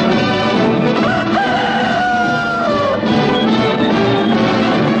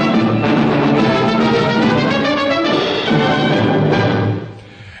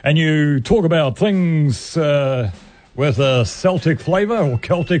 And you talk about things with a Celtic flavour or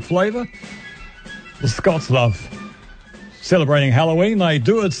Celtic flavour. The Scots love celebrating Halloween. They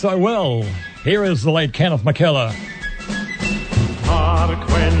do it so well. Here is the late Kenneth McKellar. Hark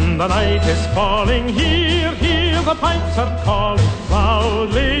when the night is falling, hear the pipes are calling,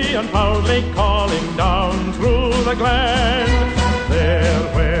 loudly and proudly calling down through the glen.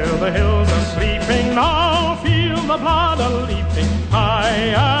 There where the hills are sleeping now, feel the blood a-leaping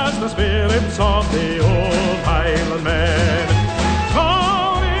high as the spirits of the old Highland men.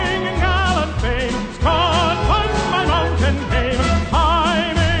 Calling in gallant fame, Scotland my mountain came,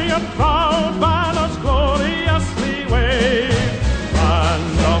 high may your proud banners gloriously wave.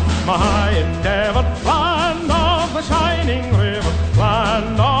 Land of my high endeavour, land of the shining river,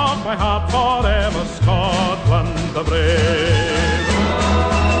 land of my heart forever, Scotland the brave.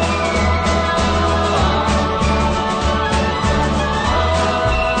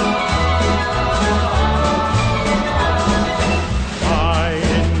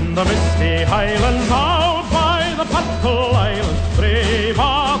 The misty highlands out by the Puttle Island, brave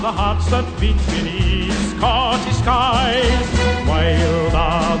are the hearts that beat beneath Scottish skies. Wild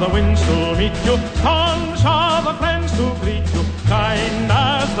are the winds to meet you, staunch are the friends to greet you, kind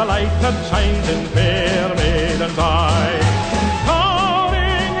as the light that shines in fair maidens' eyes.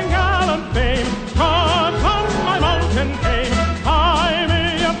 Towering in gallant fame, Scotland my mountain came, high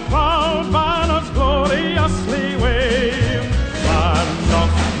may your proud banners gloriously wave.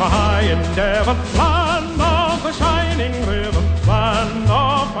 My high endeavour, land of the shining river, land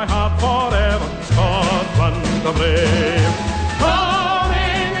of my heart forever, Scotland the brave.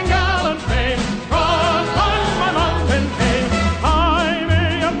 Calling in gallant fame, Scotland my mountain came, high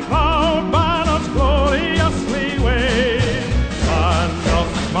may your proud banners gloriously wave. Land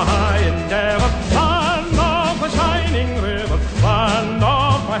of my high endeavour, land of the shining river, land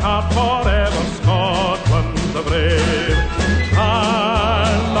of my heart forever, Scotland the brave.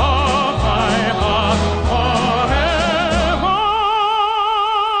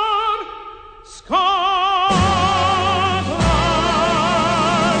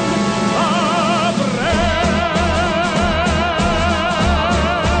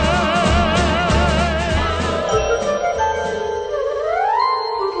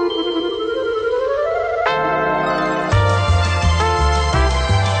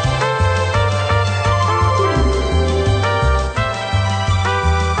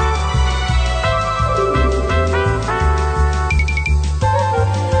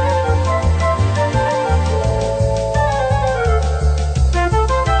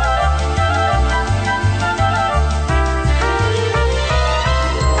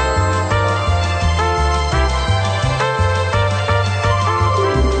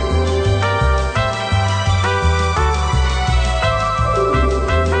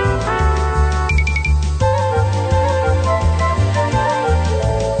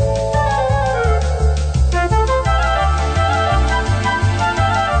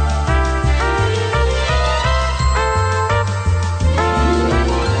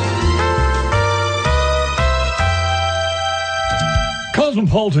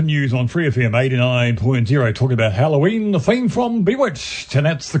 Cosmopolitan News on Free FM 89.0 talking about Halloween, the theme from Bewitched, and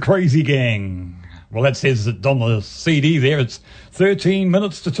that's the Crazy Gang. Well, that says it on the CD there. It's 13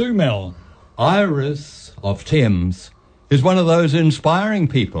 minutes to 2, Mel. Iris of Thames is one of those inspiring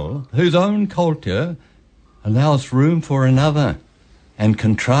people whose own culture allows room for another and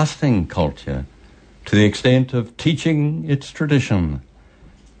contrasting culture to the extent of teaching its tradition.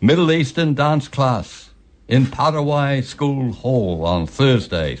 Middle Eastern dance class in Paraguay School Hall on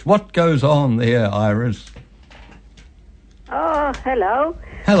Thursdays. What goes on there, Iris? Oh, hello.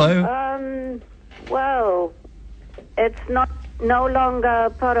 Hello. Well, it's no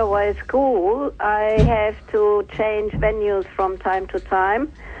longer Paraguay School. I have to change venues from time to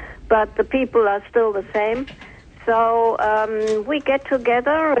time, but the people are still the same. So we get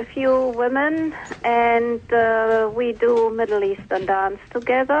together, a few women, and we do Middle Eastern dance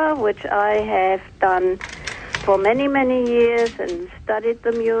together, which I have done for many, many years and studied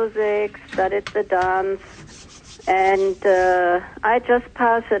the music, studied the dance, and I just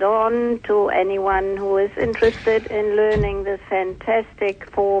pass it on to anyone who is interested in learning this fantastic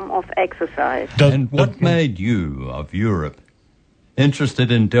form of exercise. And what made you, of Europe,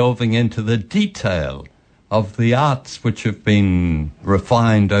 interested in delving into the detail of the arts which have been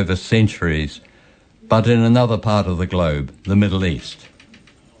refined over centuries, but in another part of the globe, the Middle East?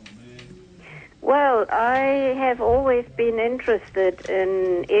 Well, I have always been interested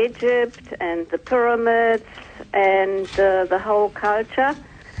in Egypt and the pyramids and the whole culture.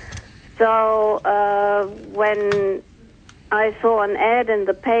 So when I saw an ad in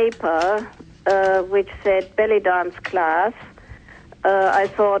the paper which said belly dance class, I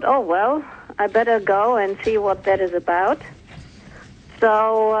thought, oh, well, I better go and see what that is about.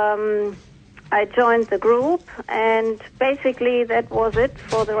 So I joined the group, and basically that was it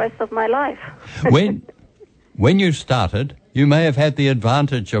for the rest of my life. When you started, you may have had the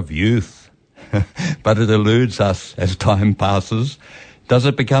advantage of youth, but it eludes us as time passes. Does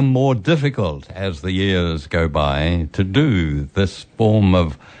it become more difficult as the years go by to do this form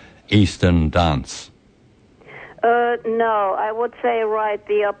of Eastern dance? No, I would say right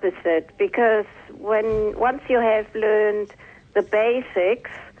the opposite, because once you have learned the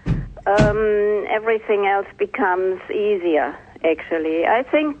basics, everything else becomes easier, actually. I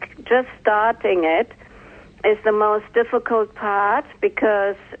think just starting it is the most difficult part,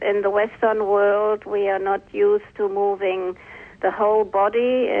 because in the Western world we are not used to moving the whole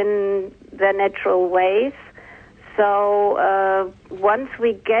body in the natural ways. So once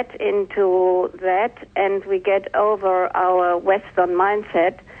we get into that and we get over our Western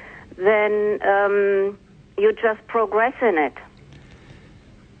mindset, then you just progress in it.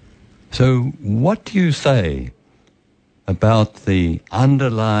 So what do you say about the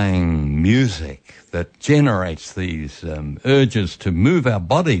underlying music that generates these urges to move our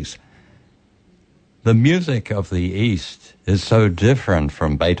bodies? The music of the East is so different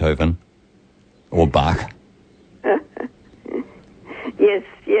from Beethoven or Bach.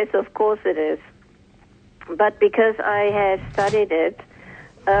 Yes, of course it is. But because I have studied it,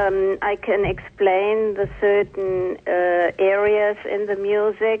 I can explain the certain areas in the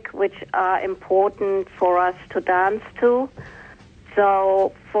music which are important for us to dance to.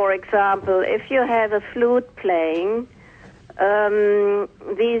 So, for example, if you have a flute playing, the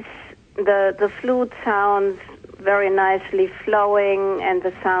flute sounds very nicely flowing, and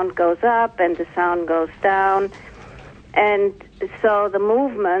the sound goes up and the sound goes down. And so the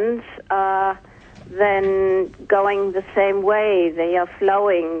movements are then going the same way. They are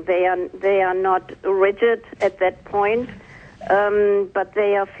flowing. They are not rigid at that point, but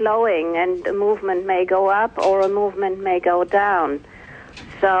they are flowing, and a movement may go up or a movement may go down.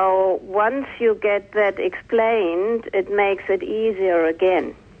 So once you get that explained, it makes it easier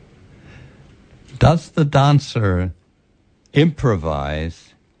again. Does the dancer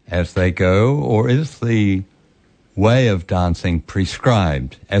improvise as they go, or is the way of dancing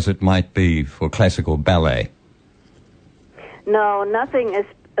prescribed, as it might be for classical ballet? No, nothing is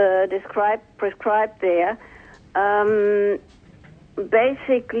prescribed there.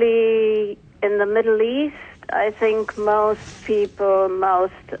 Basically, in the Middle East, I think most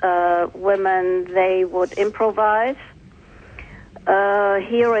women, they would improvise.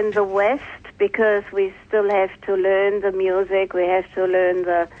 Here in the West, because we still have to learn the music, we have to learn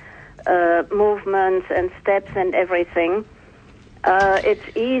the movements and steps and everything. It's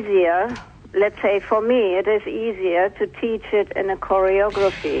easier, let's say for me, it is easier to teach it in a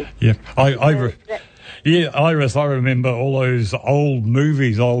choreography. Yeah, Iris, I remember all those old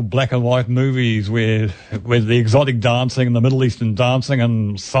movies, old black and white movies where the exotic dancing and the Middle Eastern dancing,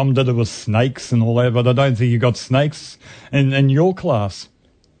 and some did it with snakes and all that, but I don't think you got snakes in your class.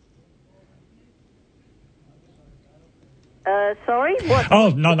 Sorry? What? Oh,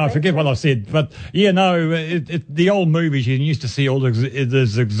 no, forget what I said. But, yeah, no, the old movies, you used to see all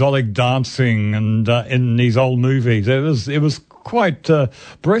this exotic dancing and in these old movies. It was quite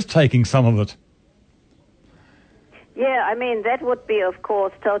breathtaking, some of it. Yeah, I mean, that would be, of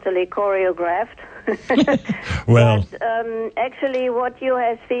course, totally choreographed. Well, but actually what you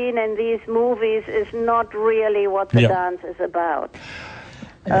have seen in these movies is not really what the dance is about.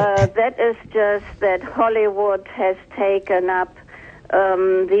 That is just that Hollywood has taken up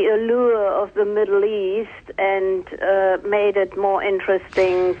the allure of the Middle East and made it more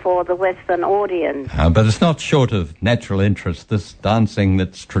interesting for the Western audience. But it's not short of natural interest, this dancing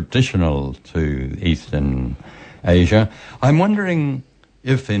that's traditional to Eastern Asia. I'm wondering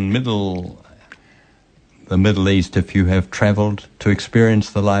if in the Middle East, if you have travelled to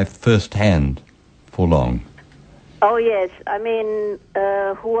experience the life firsthand for long. Oh, yes. I mean,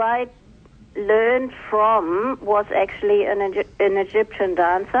 who I learned from was actually an Egyptian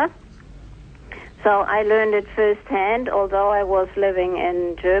dancer. So I learned it firsthand, although I was living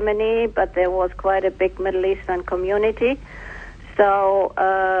in Germany, but there was quite a big Middle Eastern community. So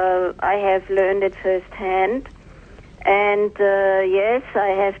I have learned it firsthand. And yes,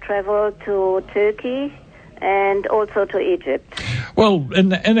 I have traveled to Turkey and also to Egypt. Well,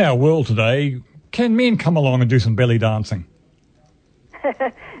 in our world today, can men come along and do some belly dancing?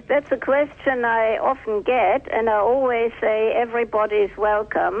 That's a question I often get, and I always say everybody's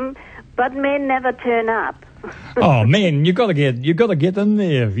welcome, but men never turn up. Oh, man, you got to get in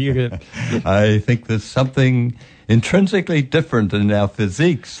there. I think there's something intrinsically different in our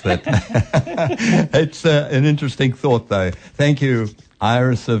physiques. That it's an interesting thought, though. Thank you,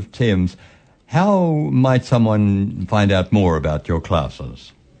 Iris of Thames. How might someone find out more about your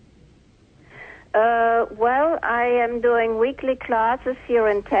classes? Well, I am doing weekly classes here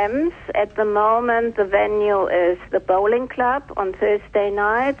in Thames. At the moment, the venue is the Bowling Club on Thursday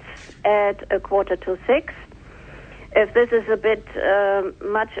nights at 5:45. If this is a bit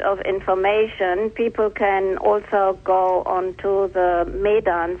much of information, people can also go onto the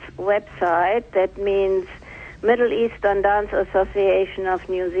MEDANS website. That means Middle Eastern Dance Association of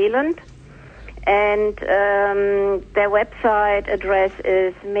New Zealand. And their website address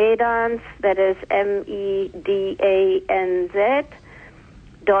is MEDANZ, that is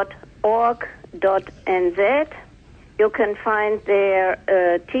MEDANZ.org.nz. You can find their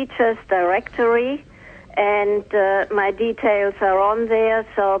teachers directory, and my details are on there,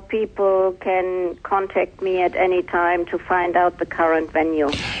 so people can contact me at any time to find out the current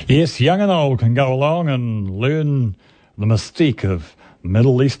venue. Yes, young and old can go along and learn the mystique of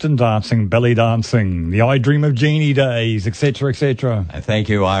Middle Eastern dancing, belly dancing, the I Dream of Jeannie days, etc., etc. Thank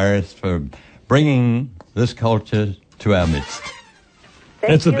you, Iris, for bringing this culture to our midst.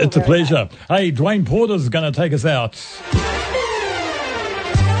 It's a pleasure. Hey, Dwayne Porter's going to take us out.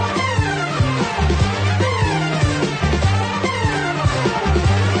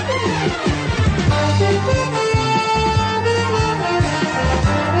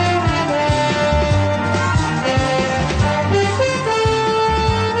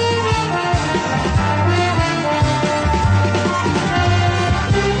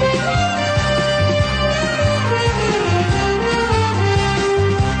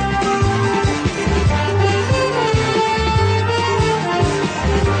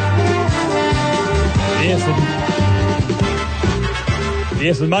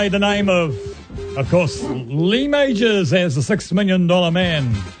 Yes, it made the name of course, Lee Majors as the $6 million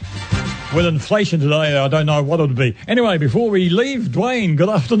man. With inflation today, I don't know what it would be. Anyway, before we leave, Dwayne, good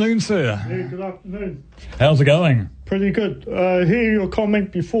afternoon, sir. Yeah, good afternoon. How's it going? Pretty good. Hear your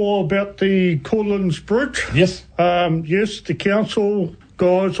comment before about the Cortlands Bridge. Yes. Yes, the council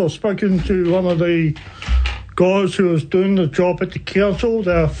guys, I've spoken to one of the guys who was doing the job at the council.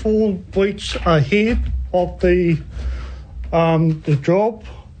 They're 4 weeks ahead of the job.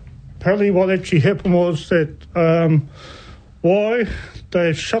 Apparently what actually happened was that why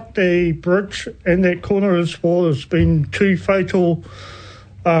they shut the bridge in that corner is well, there's been 2 fatal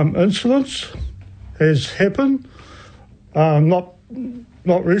incidents has happened. Not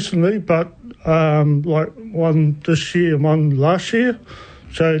recently, but like one this year and one last year.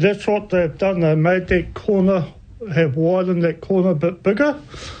 So that's what they've done. They made that corner, have widened that corner a bit bigger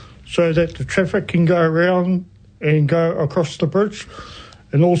so that the traffic can go around and go across the bridge.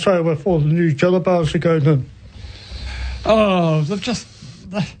 And also with all the new jello bars that go in. Oh,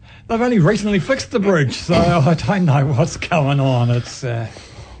 they've only recently fixed the bridge, so I don't know what's going on. It's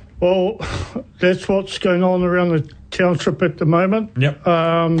Well, that's what's going on around the township at the moment. Yep.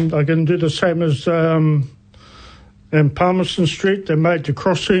 They're going to do the same as And Palmerston Street, they made the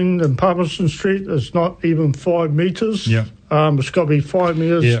crossing in Palmerston Street. It's not even 5 metres. Yeah. It's got to be 5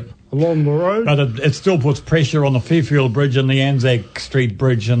 metres along the road. But it still puts pressure on the Fairfield Bridge and the Anzac Street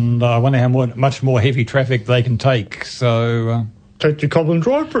Bridge, and I wonder how much more heavy traffic they can take. So take the Cobblin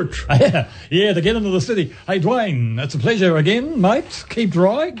Drive Bridge. Yeah, to get into the city. Hey, Dwayne, it's a pleasure again, mate. Keep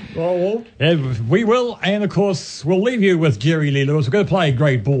dry. Oh, well. Yeah, we will, and of course, we'll leave you with Jerry Lee Lewis. We're going to play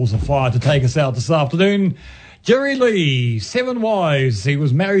Great Balls of Fire to take us out this afternoon. Jerry Lee, 7 wives. He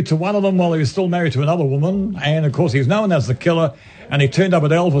was married to one of them while he was still married to another woman. And, of course, he was known as the killer. And he turned up at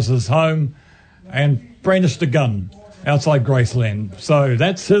Elvis's home and brandished a gun outside Graceland. So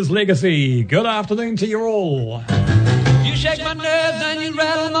that's his legacy. Good afternoon to you all. You shake my nerves and you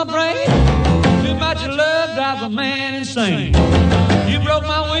rattle my brain. Too much love drives a man insane. You broke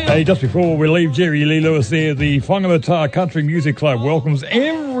my will. Hey, just before we leave Jerry Lee Lewis there, the Whangamata Country Music Club welcomes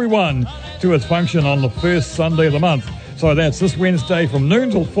everyone to its function on the first Sunday of the month. So that's this Wednesday from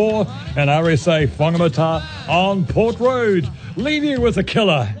noon till 4 and RSA Whangamata on Port Road. Leave you with a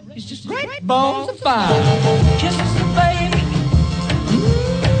killer. It's just great balls of fire. Kisses the baby.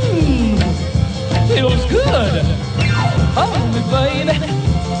 Feels good. Hold me, baby.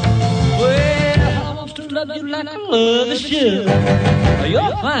 Well, I want to love you like I love the should.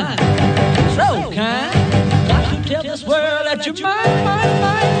 You're fine, so kind. Got to tell this world that you're mine. I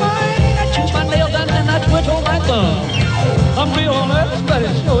chew my nails and then I twiddle my thumb. I'm real nervous, but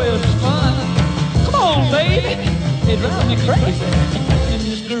it sure is fun. Come on, baby. It drives me crazy. And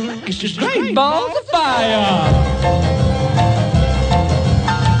it's just great balls of fire.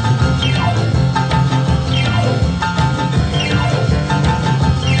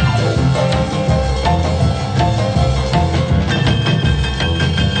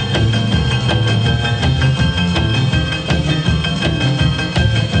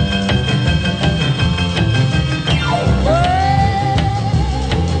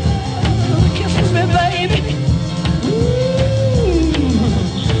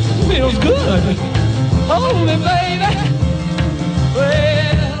 Hold me, baby.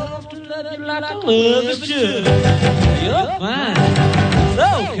 Well, I want to love you like I love the should. You're fine, so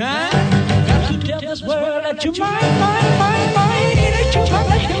kind. Got to tell this world that you're mine. That you're my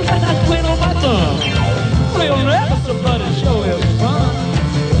nails and I twin on my thumb. Real nervous, but it sure is fun.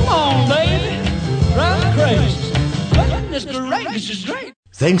 Come on, baby, drive me crazy. Goodness gracious, it's great.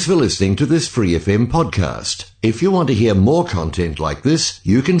 Thanks for listening to this Free FM podcast. If you want to hear more content like this,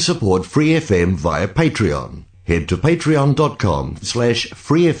 you can support Free FM via Patreon. Head to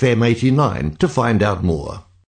patreon.com/freefm89 to find out more.